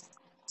true.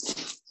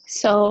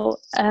 So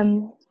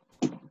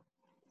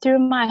through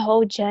my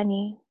whole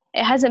journey,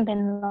 it hasn't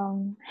been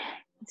long.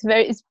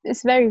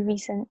 It's very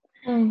recent.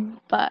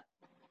 But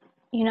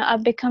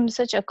I've become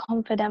such a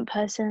confident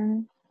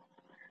person,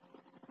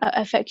 an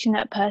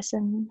affectionate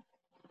person,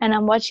 and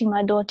I'm watching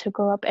my daughter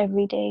grow up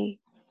every day.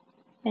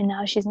 And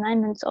now she's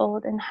 9 months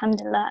old, and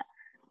alhamdulillah,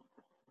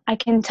 I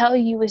can tell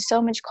you with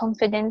so much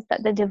confidence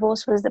that the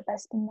divorce was the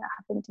best thing that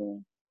happened to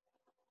me.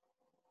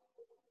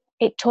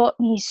 It taught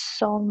me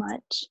so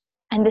much.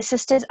 And the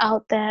sisters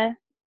out there,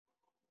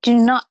 do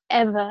not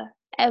ever,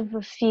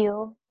 ever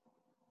feel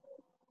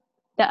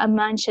that a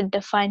man should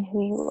define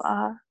who you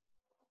are.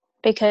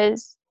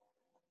 Because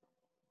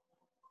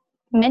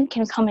men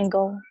can come and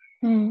go,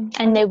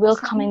 and they will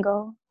come and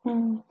go.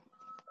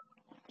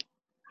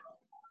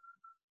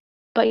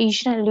 But you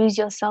shouldn't lose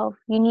yourself.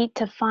 You need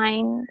to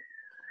find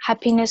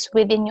happiness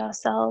within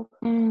yourself.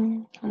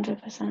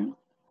 100%.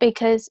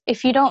 Because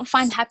if you don't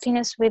find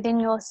happiness within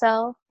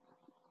yourself,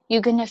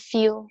 you're gonna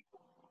feel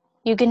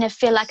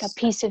like a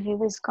piece of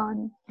you is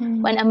gone.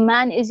 When a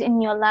man is in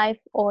your life,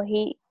 or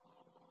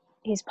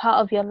he's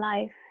part of your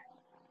life,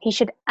 he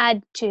should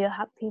add to your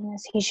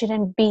happiness. He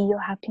shouldn't be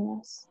your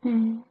happiness.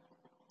 And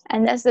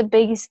that's the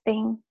biggest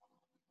thing.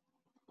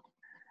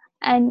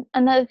 And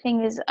another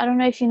thing is, I don't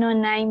know if you know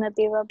Naima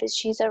Birabis,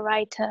 she's a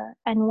writer.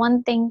 And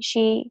one thing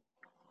she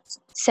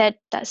said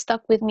that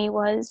stuck with me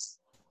was,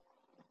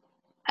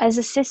 as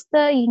a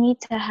sister, you need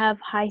to have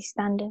high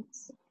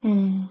standards.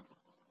 You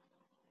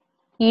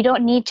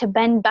don't need to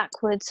bend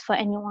backwards for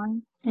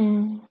anyone.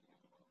 You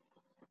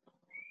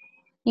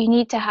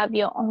need to have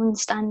your own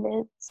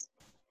standards.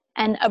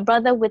 And a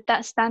brother with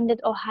that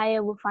standard or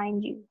higher will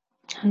find you.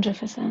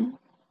 100%.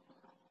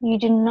 You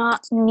do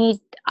not need...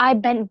 I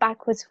bent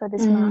backwards for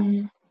this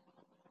man.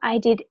 I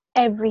did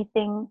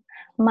everything.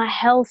 My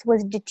health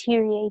was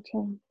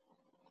deteriorating.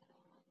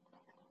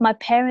 My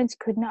parents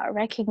could not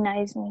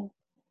recognize me.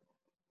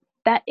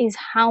 That is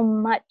how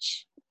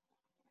much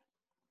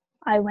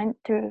I went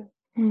through.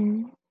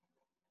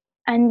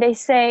 And they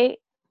say,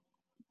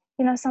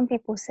 some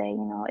people say,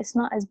 it's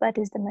not as bad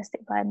as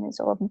domestic violence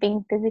or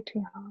being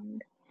physically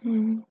harmed.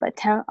 But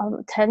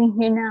I'm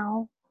telling you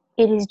now,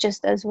 it is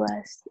just as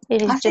worse.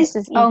 It is I just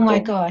think, as oh my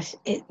equal. gosh,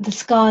 the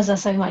scars are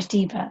so much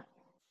deeper.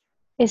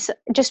 It's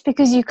just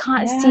because you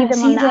can't see Yeah,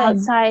 them on see the them.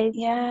 outside.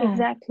 Yeah,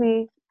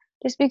 Exactly.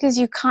 Just because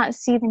you can't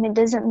see them, it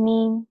doesn't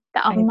mean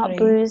that I I'm not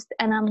agree. bruised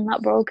and I'm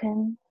not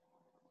broken.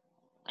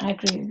 I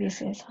agree with you,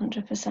 sis,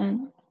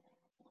 100%.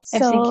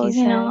 Everything So, you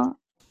said.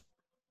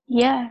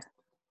 yeah,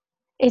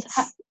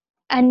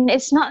 and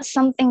it's not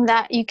something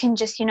that you can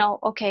just,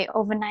 okay,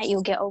 overnight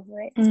you'll get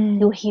over it.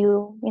 You'll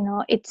heal,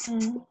 it's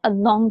a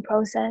long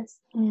process.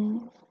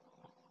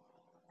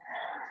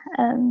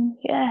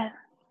 Yeah.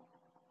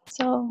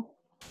 So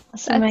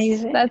That's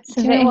amazing. that's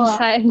Do you the know what?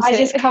 insight I into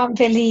just it. can't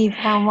believe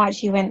how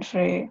much you went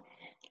through.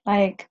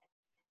 Like,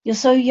 you're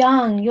so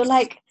young. You're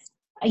like,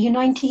 are you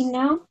 19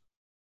 now?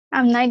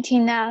 I'm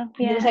 19 now.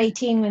 And you was Yeah.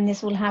 18 when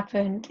this all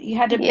happened. You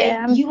had a baby.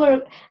 Yeah. You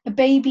were a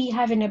baby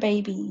having a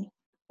baby.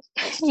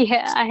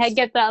 Yeah, I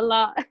get that a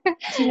lot.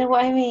 Do you know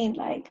what I mean?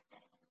 Like,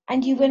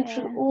 and you went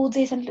through Yeah. all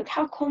this, and look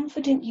how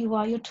confident you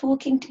are. You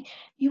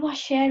are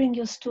sharing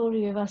your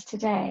story with us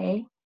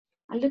today.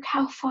 And look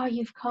how far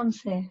you've come,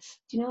 sis.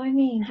 Do you know what I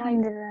mean? Like,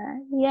 Alhamdulillah.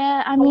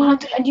 Yeah, I mean,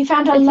 and you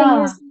found the thing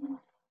Allah. is,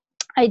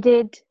 I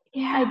did.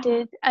 Yeah. I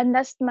did. And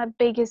that's my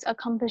biggest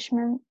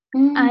accomplishment.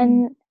 Mm.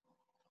 And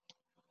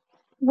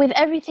with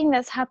everything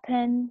that's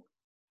happened,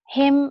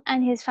 him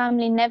and his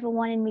family never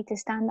wanted me to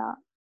stand up,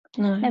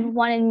 never No.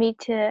 wanted me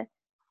to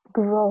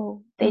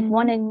grow.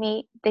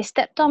 They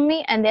stepped on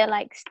me and they're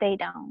like, stay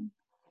down,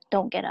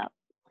 don't get up,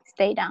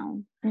 stay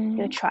down,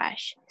 you're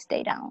trash,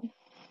 stay down.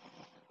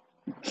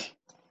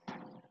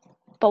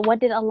 But what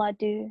did Allah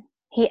do?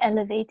 He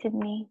elevated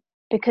me,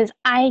 because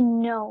I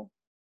know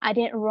I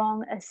didn't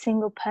wrong a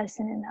single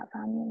person in that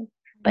family,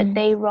 but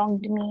they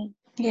wronged me.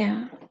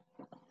 Yeah.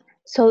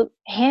 So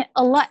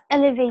Allah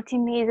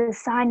elevating me is a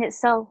sign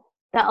itself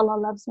that Allah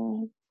loves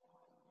me.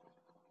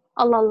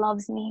 Allah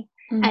loves me.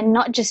 And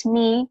not just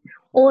me,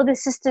 all the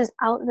sisters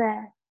out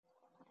there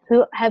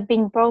who have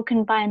been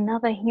broken by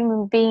another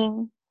human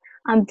being.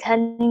 I'm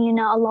telling you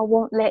now, Allah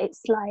won't let it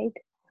slide.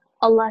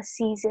 Allah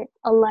sees it,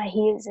 Allah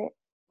hears it,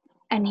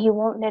 and He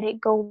won't let it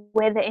go.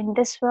 Whether in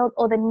this world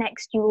or the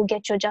next, you will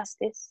get your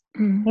justice.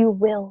 You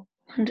will.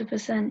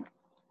 100%.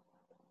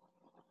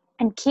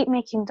 And keep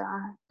making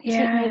dua.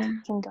 Yeah. Keep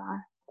making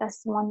dua.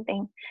 That's one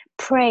thing.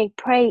 Pray,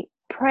 pray,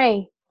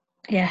 pray.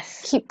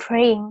 Yes. Keep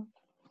praying.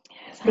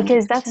 Yes,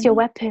 because that's your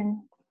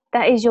weapon.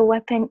 That is your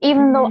weapon.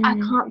 Even though I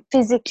can't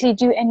physically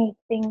do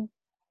anything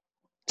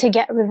to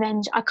get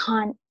revenge, I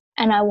can't,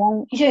 and I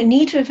won't. You don't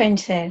need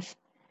revenge, sis.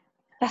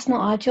 That's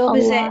not our job,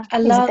 is it? Allah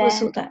Allah will there.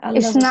 sort that. Allah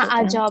It's will not sort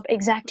our that. job.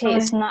 Exactly. No.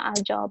 It's not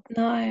our job.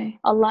 No.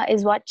 Allah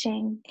is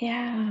watching.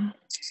 Yeah.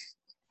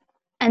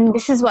 And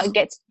this is what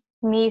gets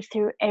me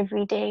through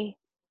every day.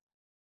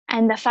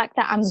 And the fact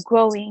that I'm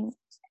growing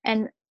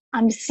and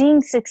I'm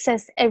seeing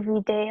success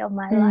every day of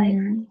my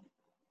life.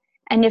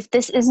 And if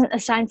this isn't a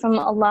sign from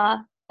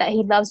Allah that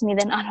He loves me,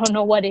 then I don't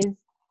know what is.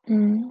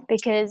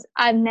 Because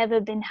I've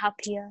never been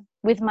happier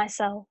with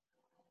myself,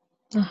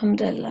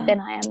 Alhamdulillah, than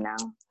I am now.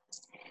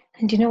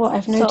 And you know what?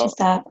 I've noticed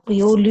that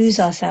we all lose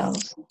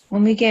ourselves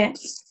when we get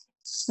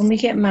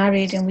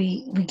married and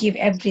we give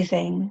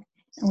everything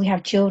and we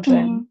have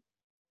children.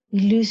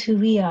 We lose who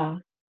we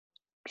are.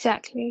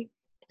 Exactly.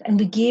 And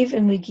we give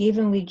and we give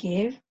and we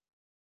give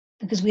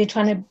because we're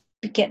trying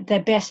to get the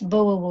best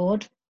beau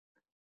award,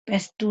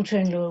 best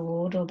daughter-in-law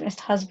award, or best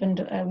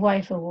husband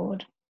wife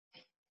award.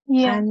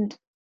 Yeah. And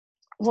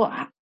we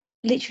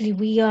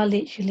are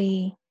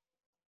literally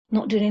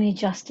not doing any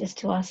justice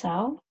to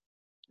ourselves.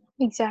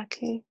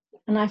 Exactly.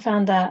 And I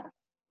found that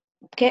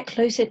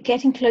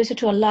getting closer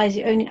to Allah is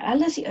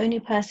Allah's the only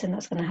person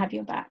that's going to have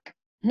your back.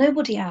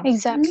 Nobody else.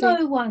 Exactly.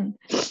 No one.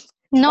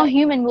 No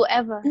human will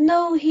ever.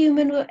 No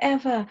human will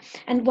ever.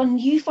 And when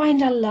you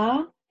find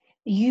Allah,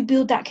 you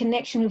build that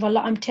connection with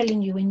Allah. I'm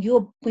telling you, when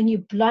you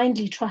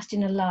blindly trust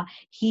in Allah,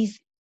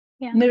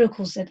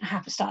 miracles that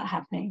start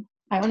happening.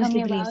 I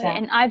honestly believe that.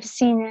 And I've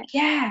seen it.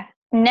 Yeah.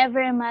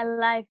 Never in my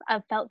life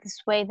I've felt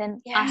this way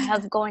than I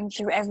have going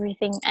through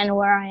everything and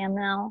where I am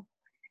now.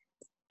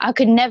 I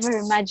could never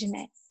imagine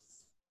it.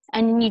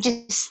 And you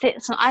just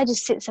sit. So I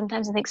just sit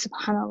sometimes and think,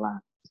 SubhanAllah,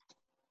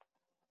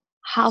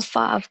 how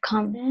far I've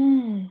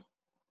come.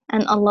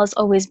 And Allah's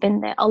always been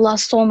there. Allah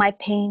saw my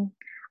pain.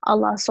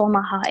 Allah saw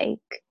my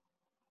heartache.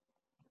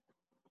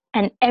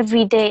 And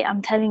every day,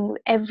 I'm telling you,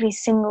 every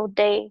single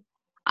day,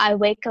 I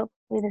wake up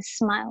with a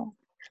smile.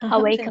 I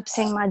wake up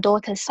seeing my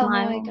daughter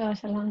smile. Oh my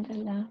gosh,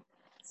 Alhamdulillah.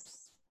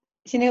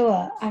 Do you know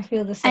what? I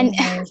feel the same way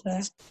as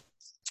her.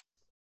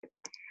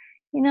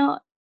 You know,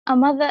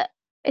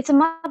 it's a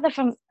mother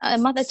from a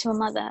mother to a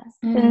mother.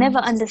 They'll never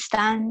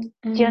understand.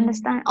 Do you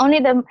understand? Only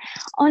the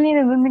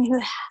women who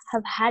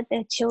have had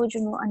their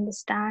children will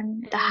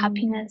understand the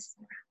happiness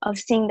of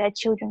seeing their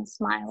children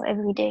smile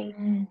every day,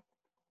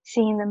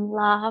 seeing them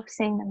laugh,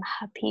 seeing them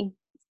happy.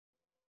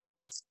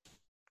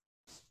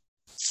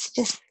 It's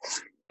just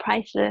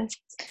priceless.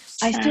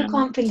 I still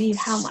can't believe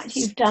how much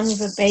you've done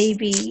with a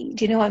baby.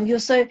 Do you know what? You're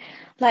so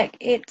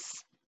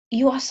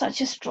you are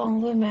such a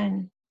strong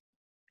woman.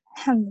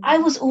 I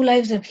was all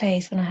over the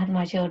place when I had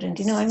my children.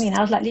 Do you know what I mean?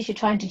 I was like literally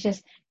trying to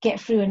just get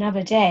through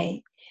another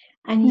day.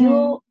 And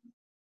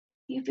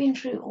you've been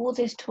through all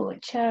this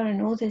torture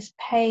and all this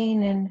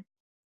pain, and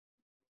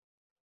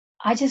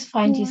I just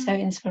find you so Yeah.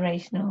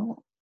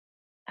 inspirational.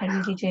 I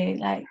really do.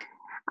 Like,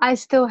 I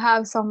still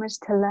have so much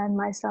to learn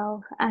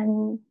myself,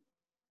 and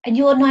and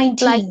you're like,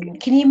 19.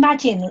 Can you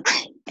imagine,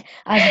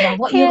 Azra,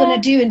 what you're yeah,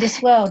 gonna do in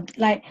this world?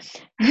 Like,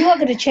 you are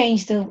gonna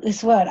change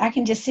this world. I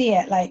can just see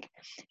it. Like,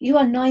 you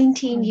are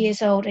 19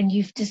 years old, and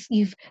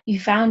you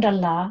found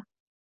Allah,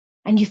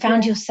 and you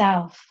found yeah,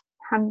 yourself.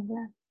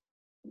 alhamdulillah.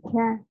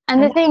 Yeah.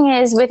 And the And thing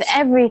is, with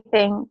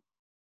everything,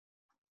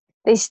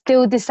 they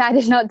still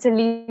decided not to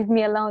leave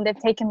me alone. They've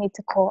taken me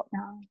to court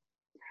now.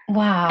 And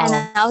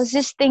wow. I was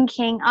just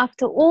thinking,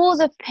 after all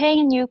the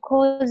pain you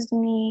caused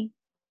me,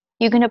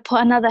 you're going to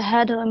put another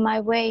hurdle in my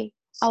way.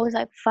 I was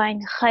like,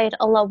 fine, khair,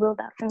 Allah will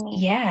that for me.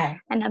 Yeah.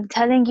 And I'm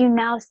telling you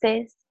now,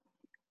 sis,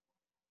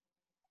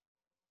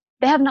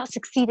 they have not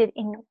succeeded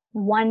in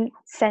one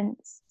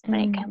sense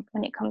when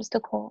it comes to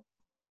court.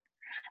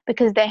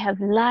 Because they have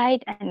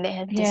lied and they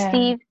have Yeah.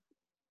 deceived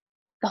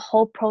the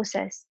whole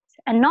process.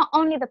 And not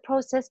only the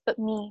process, but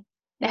me.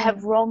 They Yeah.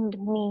 have wronged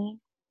me.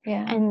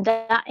 Yeah. And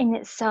that in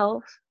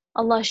itself,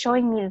 Allah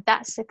showing me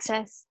that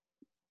success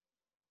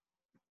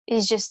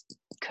is just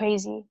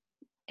crazy.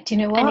 Do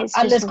you know And what? it's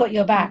Allah's just got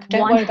your back.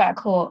 Don't one. worry about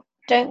court.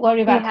 Don't worry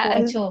He about court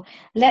has. at all.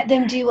 Let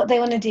them do what they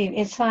want to do.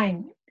 It's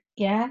fine.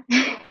 Yeah.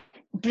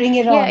 Bring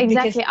it Yeah, on,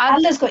 because exactly.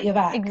 Allah's got your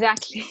back.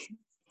 Exactly.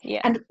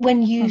 Yeah. And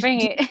when you Bring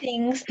do it.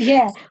 things,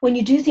 yeah, when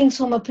you do things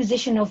from a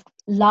position of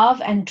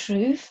love and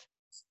truth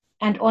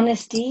and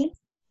honesty,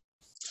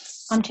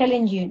 I'm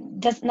telling you,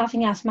 does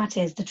nothing else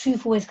matters. The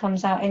truth always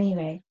comes out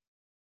anyway.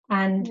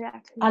 And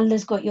Exactly.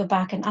 Allah's got your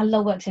back, and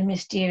Allah works in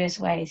mysterious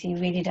ways. He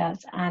really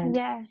does. And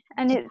Yeah.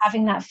 And just it's,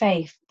 having that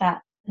faith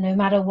that no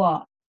matter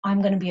what,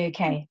 I'm going to be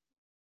okay,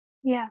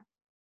 yeah.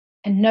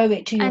 and know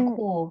it to your And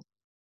core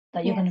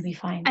that you're going yes. to be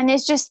fine. And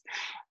it's just,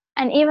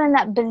 and even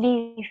that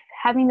belief,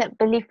 having that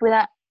belief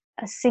without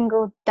a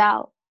single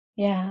doubt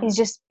Yeah. is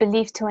just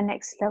belief to a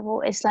next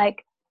level. It's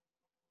like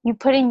you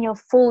put in your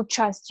full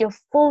trust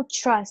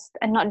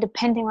and not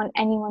depending on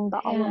anyone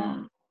but Allah.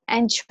 Yeah.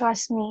 And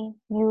trust me,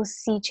 you'll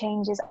see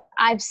changes.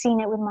 I've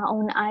seen it with my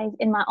own eyes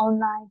in my own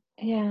life.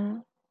 Yeah.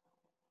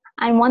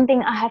 And one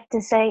thing I have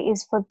to say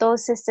is for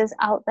those sisters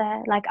out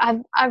there, like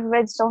I've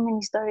read so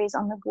many stories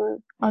on the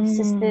group of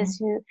sisters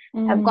who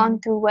have gone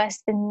through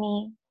worse than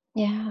me.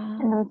 Yeah.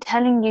 And I'm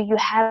telling you, you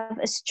have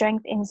a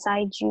strength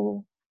inside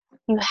you.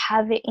 You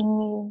have it in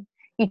you.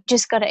 You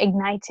just got to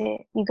ignite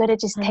it. You got to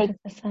just take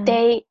 100%.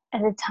 day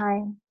at a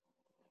time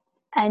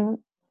and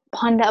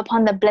ponder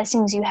upon the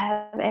blessings you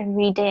have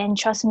every day. And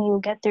trust me, you'll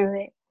get through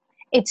it.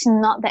 It's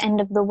not the end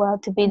of the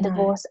world to be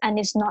divorced, and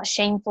it's not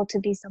shameful to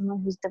be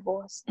someone who's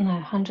divorced.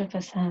 No,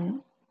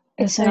 100%.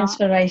 It's It's so not.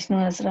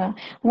 inspirational, Azra.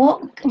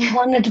 What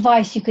one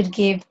advice you could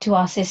give to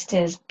our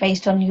sisters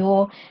based on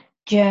your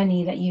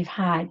journey that you've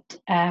had?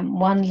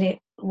 One thing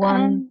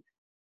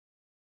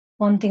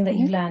that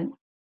you've learned.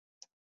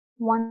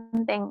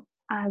 One thing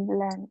I've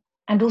learned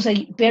And also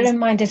bear is in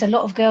mind, there's a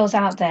lot of girls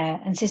out there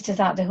and sisters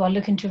out there who are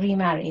looking to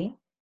remarry.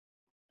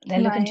 They're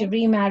looking to right.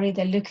 remarry.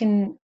 They're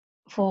looking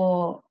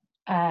for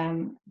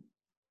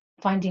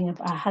finding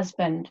a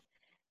husband,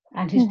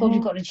 and who's probably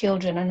got a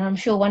children. And I'm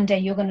sure one day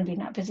you're going to be in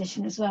that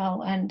position as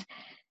well. And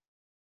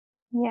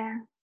Yeah.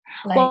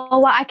 like,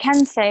 Well, what I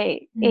can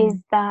say is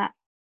that,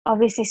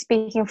 obviously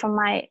speaking from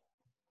my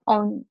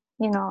own,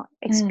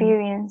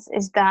 experience,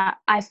 is that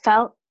I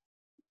felt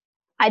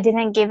I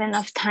didn't give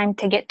enough time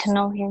to get to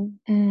know him,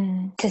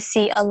 to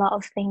see a lot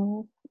of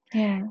things.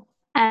 Yeah.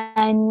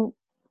 And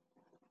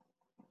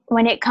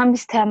when it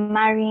comes to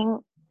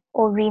marrying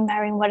or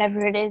remarrying,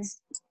 whatever it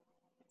is,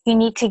 you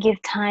need to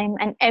give time,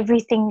 and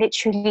everything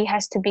literally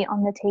has to be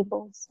on the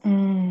tables.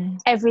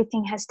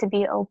 Everything has to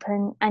be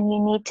open, and you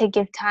need to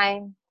give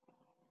time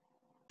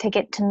to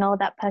get to know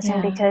that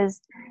person,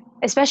 because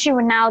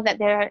especially now that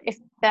if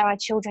there are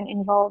children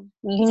involved,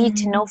 you need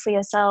to know for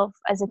yourself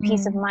as a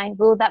peace of mind,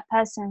 will that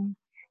person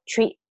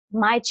treat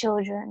my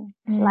children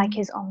like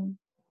his own?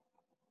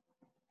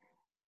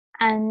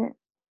 And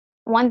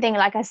one thing,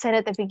 like I said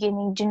at the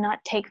beginning, do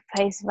not take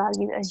face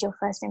value as your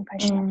first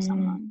impression of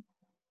someone.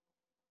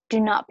 Do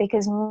not,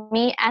 because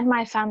me and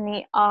my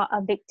family are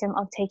a victim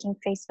of taking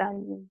face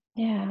value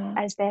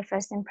as their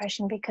first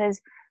impression, because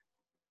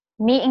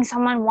meeting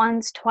someone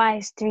once,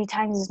 twice, 3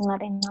 times is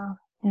not enough.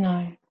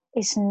 No.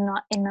 It's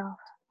not enough.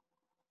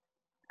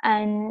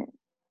 And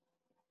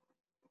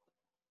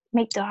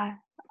make dua,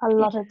 a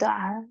lot of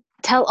dua.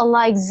 Tell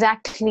Allah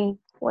exactly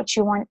what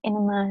you want in a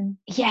man.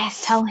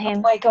 Yes. Tell him.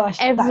 Oh my gosh.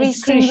 Every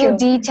single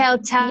detail.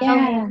 Tell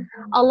him.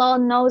 Allah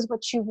knows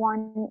what you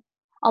want.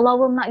 Allah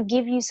will not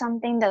give you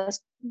something that's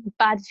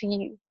bad for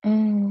you.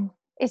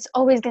 It's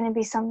always going to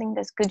be something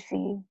that's good for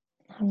you.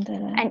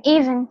 And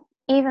even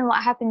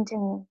what happened to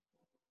me,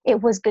 it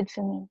was good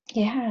for me.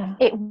 Yeah.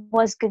 It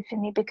was good for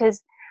me,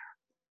 because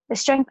the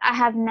strength I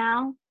have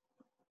now,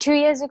 2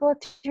 years ago,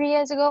 3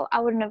 years ago, I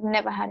would have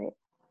never had it.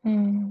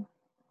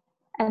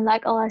 And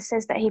like Allah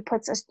says, that He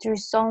puts us through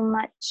so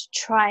much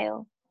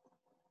trial,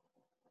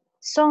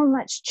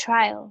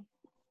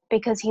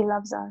 because He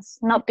loves us,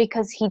 not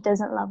because He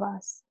doesn't love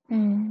us.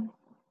 And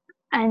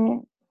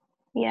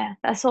yeah,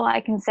 that's all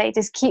I can say.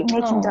 Just keep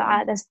making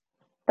dua. That's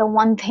the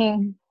one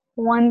thing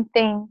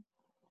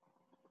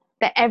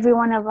that every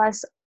one of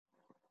us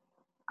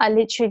are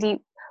literally,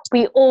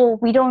 we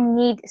don't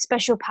need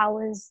special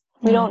powers.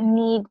 We don't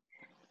need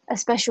a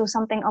special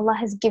something. Allah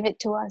has given it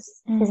to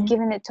us. He's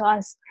given it to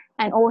us.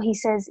 And all He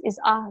says is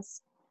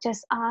ask.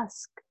 Just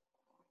ask.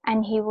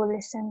 And He will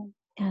listen.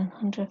 Yeah,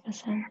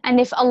 100%. And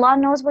if Allah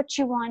knows what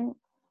you want,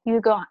 you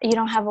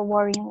don't have a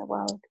worry in the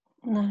world.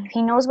 No. If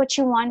He knows what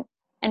you want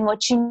and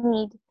what you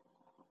need,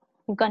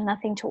 you've got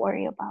nothing to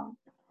worry about.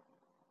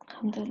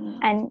 Alhamdulillah.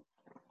 And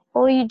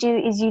all you do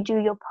is you do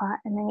your part,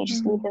 and then you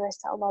just leave the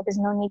rest to Allah. There's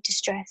no need to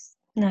stress.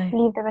 No.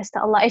 Leave the rest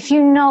to Allah. If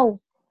you know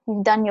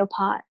you've done your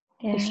part,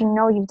 Yeah. if you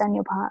know you've done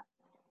your part,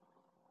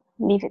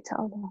 leave it to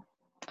Allah.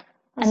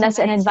 That's That's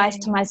amazing. an advice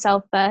to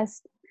myself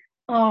first,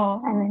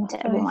 Oh, and then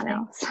to everyone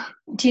amazing. else.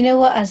 Do you know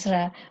what,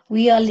 Azra?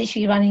 We are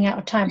literally running out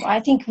of time, but I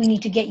think we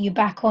need to get you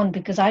back on,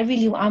 because I'm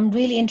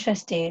really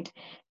interested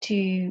to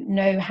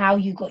know how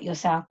you got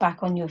yourself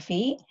back on your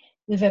feet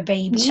with a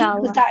baby,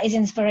 Inshallah. because that is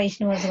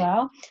inspirational as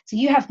well. So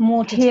you have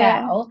more to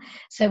Yeah. tell.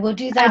 So we'll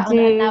do that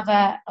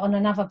on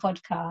another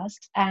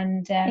podcast.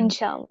 And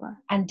Inshallah.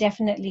 and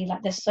definitely,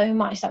 like, there's so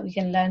much that we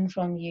can learn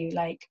from you.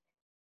 Like,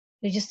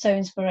 you're just so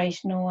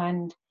inspirational,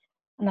 and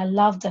I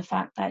love the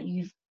fact that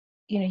you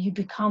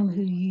become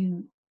who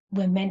you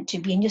were meant to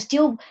be, and you're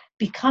still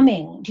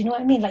becoming. Do you know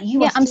what I mean? Like,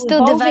 you are I'm still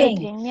still evolving.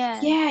 developing. Yeah.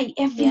 Yeah,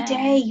 every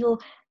day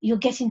you're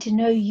getting to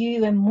know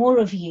you and more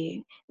of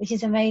you, which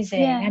is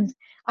amazing. Yeah. And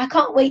I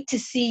can't wait to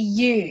see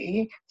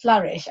you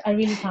flourish. I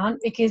really can't,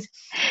 because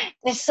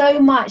there's so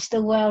much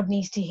the world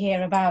needs to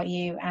hear about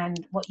you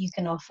and what you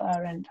can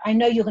offer. And I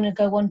know you're going to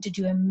go on to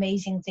do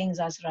amazing things,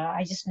 Azra.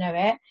 I just know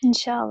it.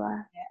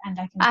 Inshallah. And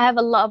I have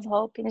a lot of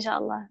hope,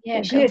 inshallah. Yeah,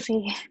 We shall good.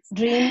 see.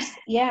 Dreams,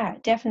 yeah,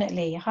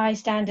 definitely. High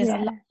standards. I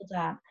Yeah. love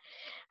that.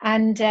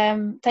 And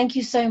thank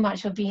you so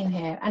much for being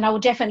here. And I will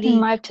definitely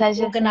My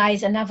pleasure.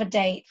 organize another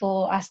date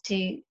for us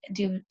to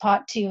do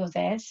part 2 of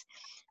this.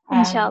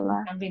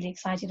 Inshallah. I'm really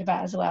excited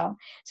about as well.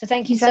 So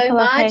thank you so Jazakallah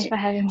much. khair for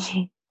having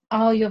me.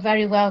 Oh, you're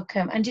very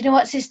welcome. And do you know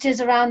what, sisters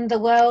around the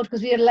world,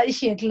 because we are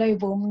literally a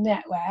global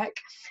network,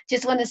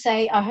 just want to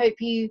say I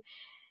hope you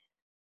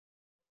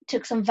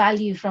took some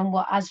value from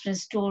what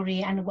Azra's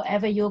story, and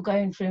whatever you're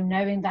going through,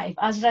 knowing that if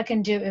Azra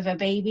can do it with a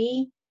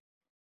baby,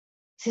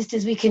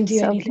 sisters, we can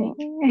do anything.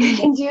 We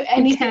can do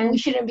anything. We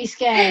shouldn't be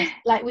scared.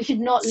 Like, we should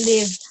not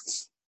live.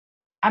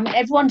 I mean,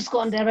 everyone's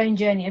got on their own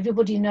journey.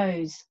 Everybody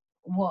knows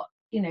what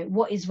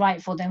is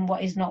right for them,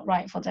 what is not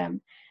right for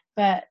them.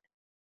 But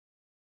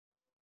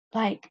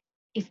like,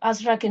 if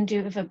Azra can do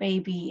it with a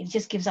baby, it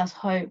just gives us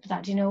hope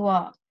that, you know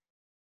what,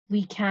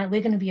 we're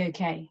going to be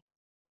okay.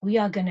 We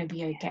are going to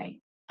be okay.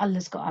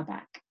 Allah's got our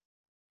back.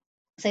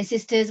 So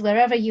sisters,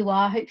 wherever you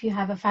are, hope you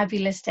have a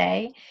fabulous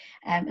day.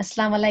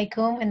 Assalamu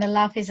alaikum, and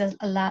Allah Hafiz,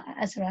 Allah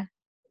Azra.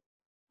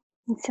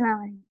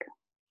 Assalamu alaikum.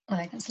 Wa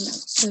alaikum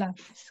salam. Allah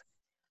Hafiz.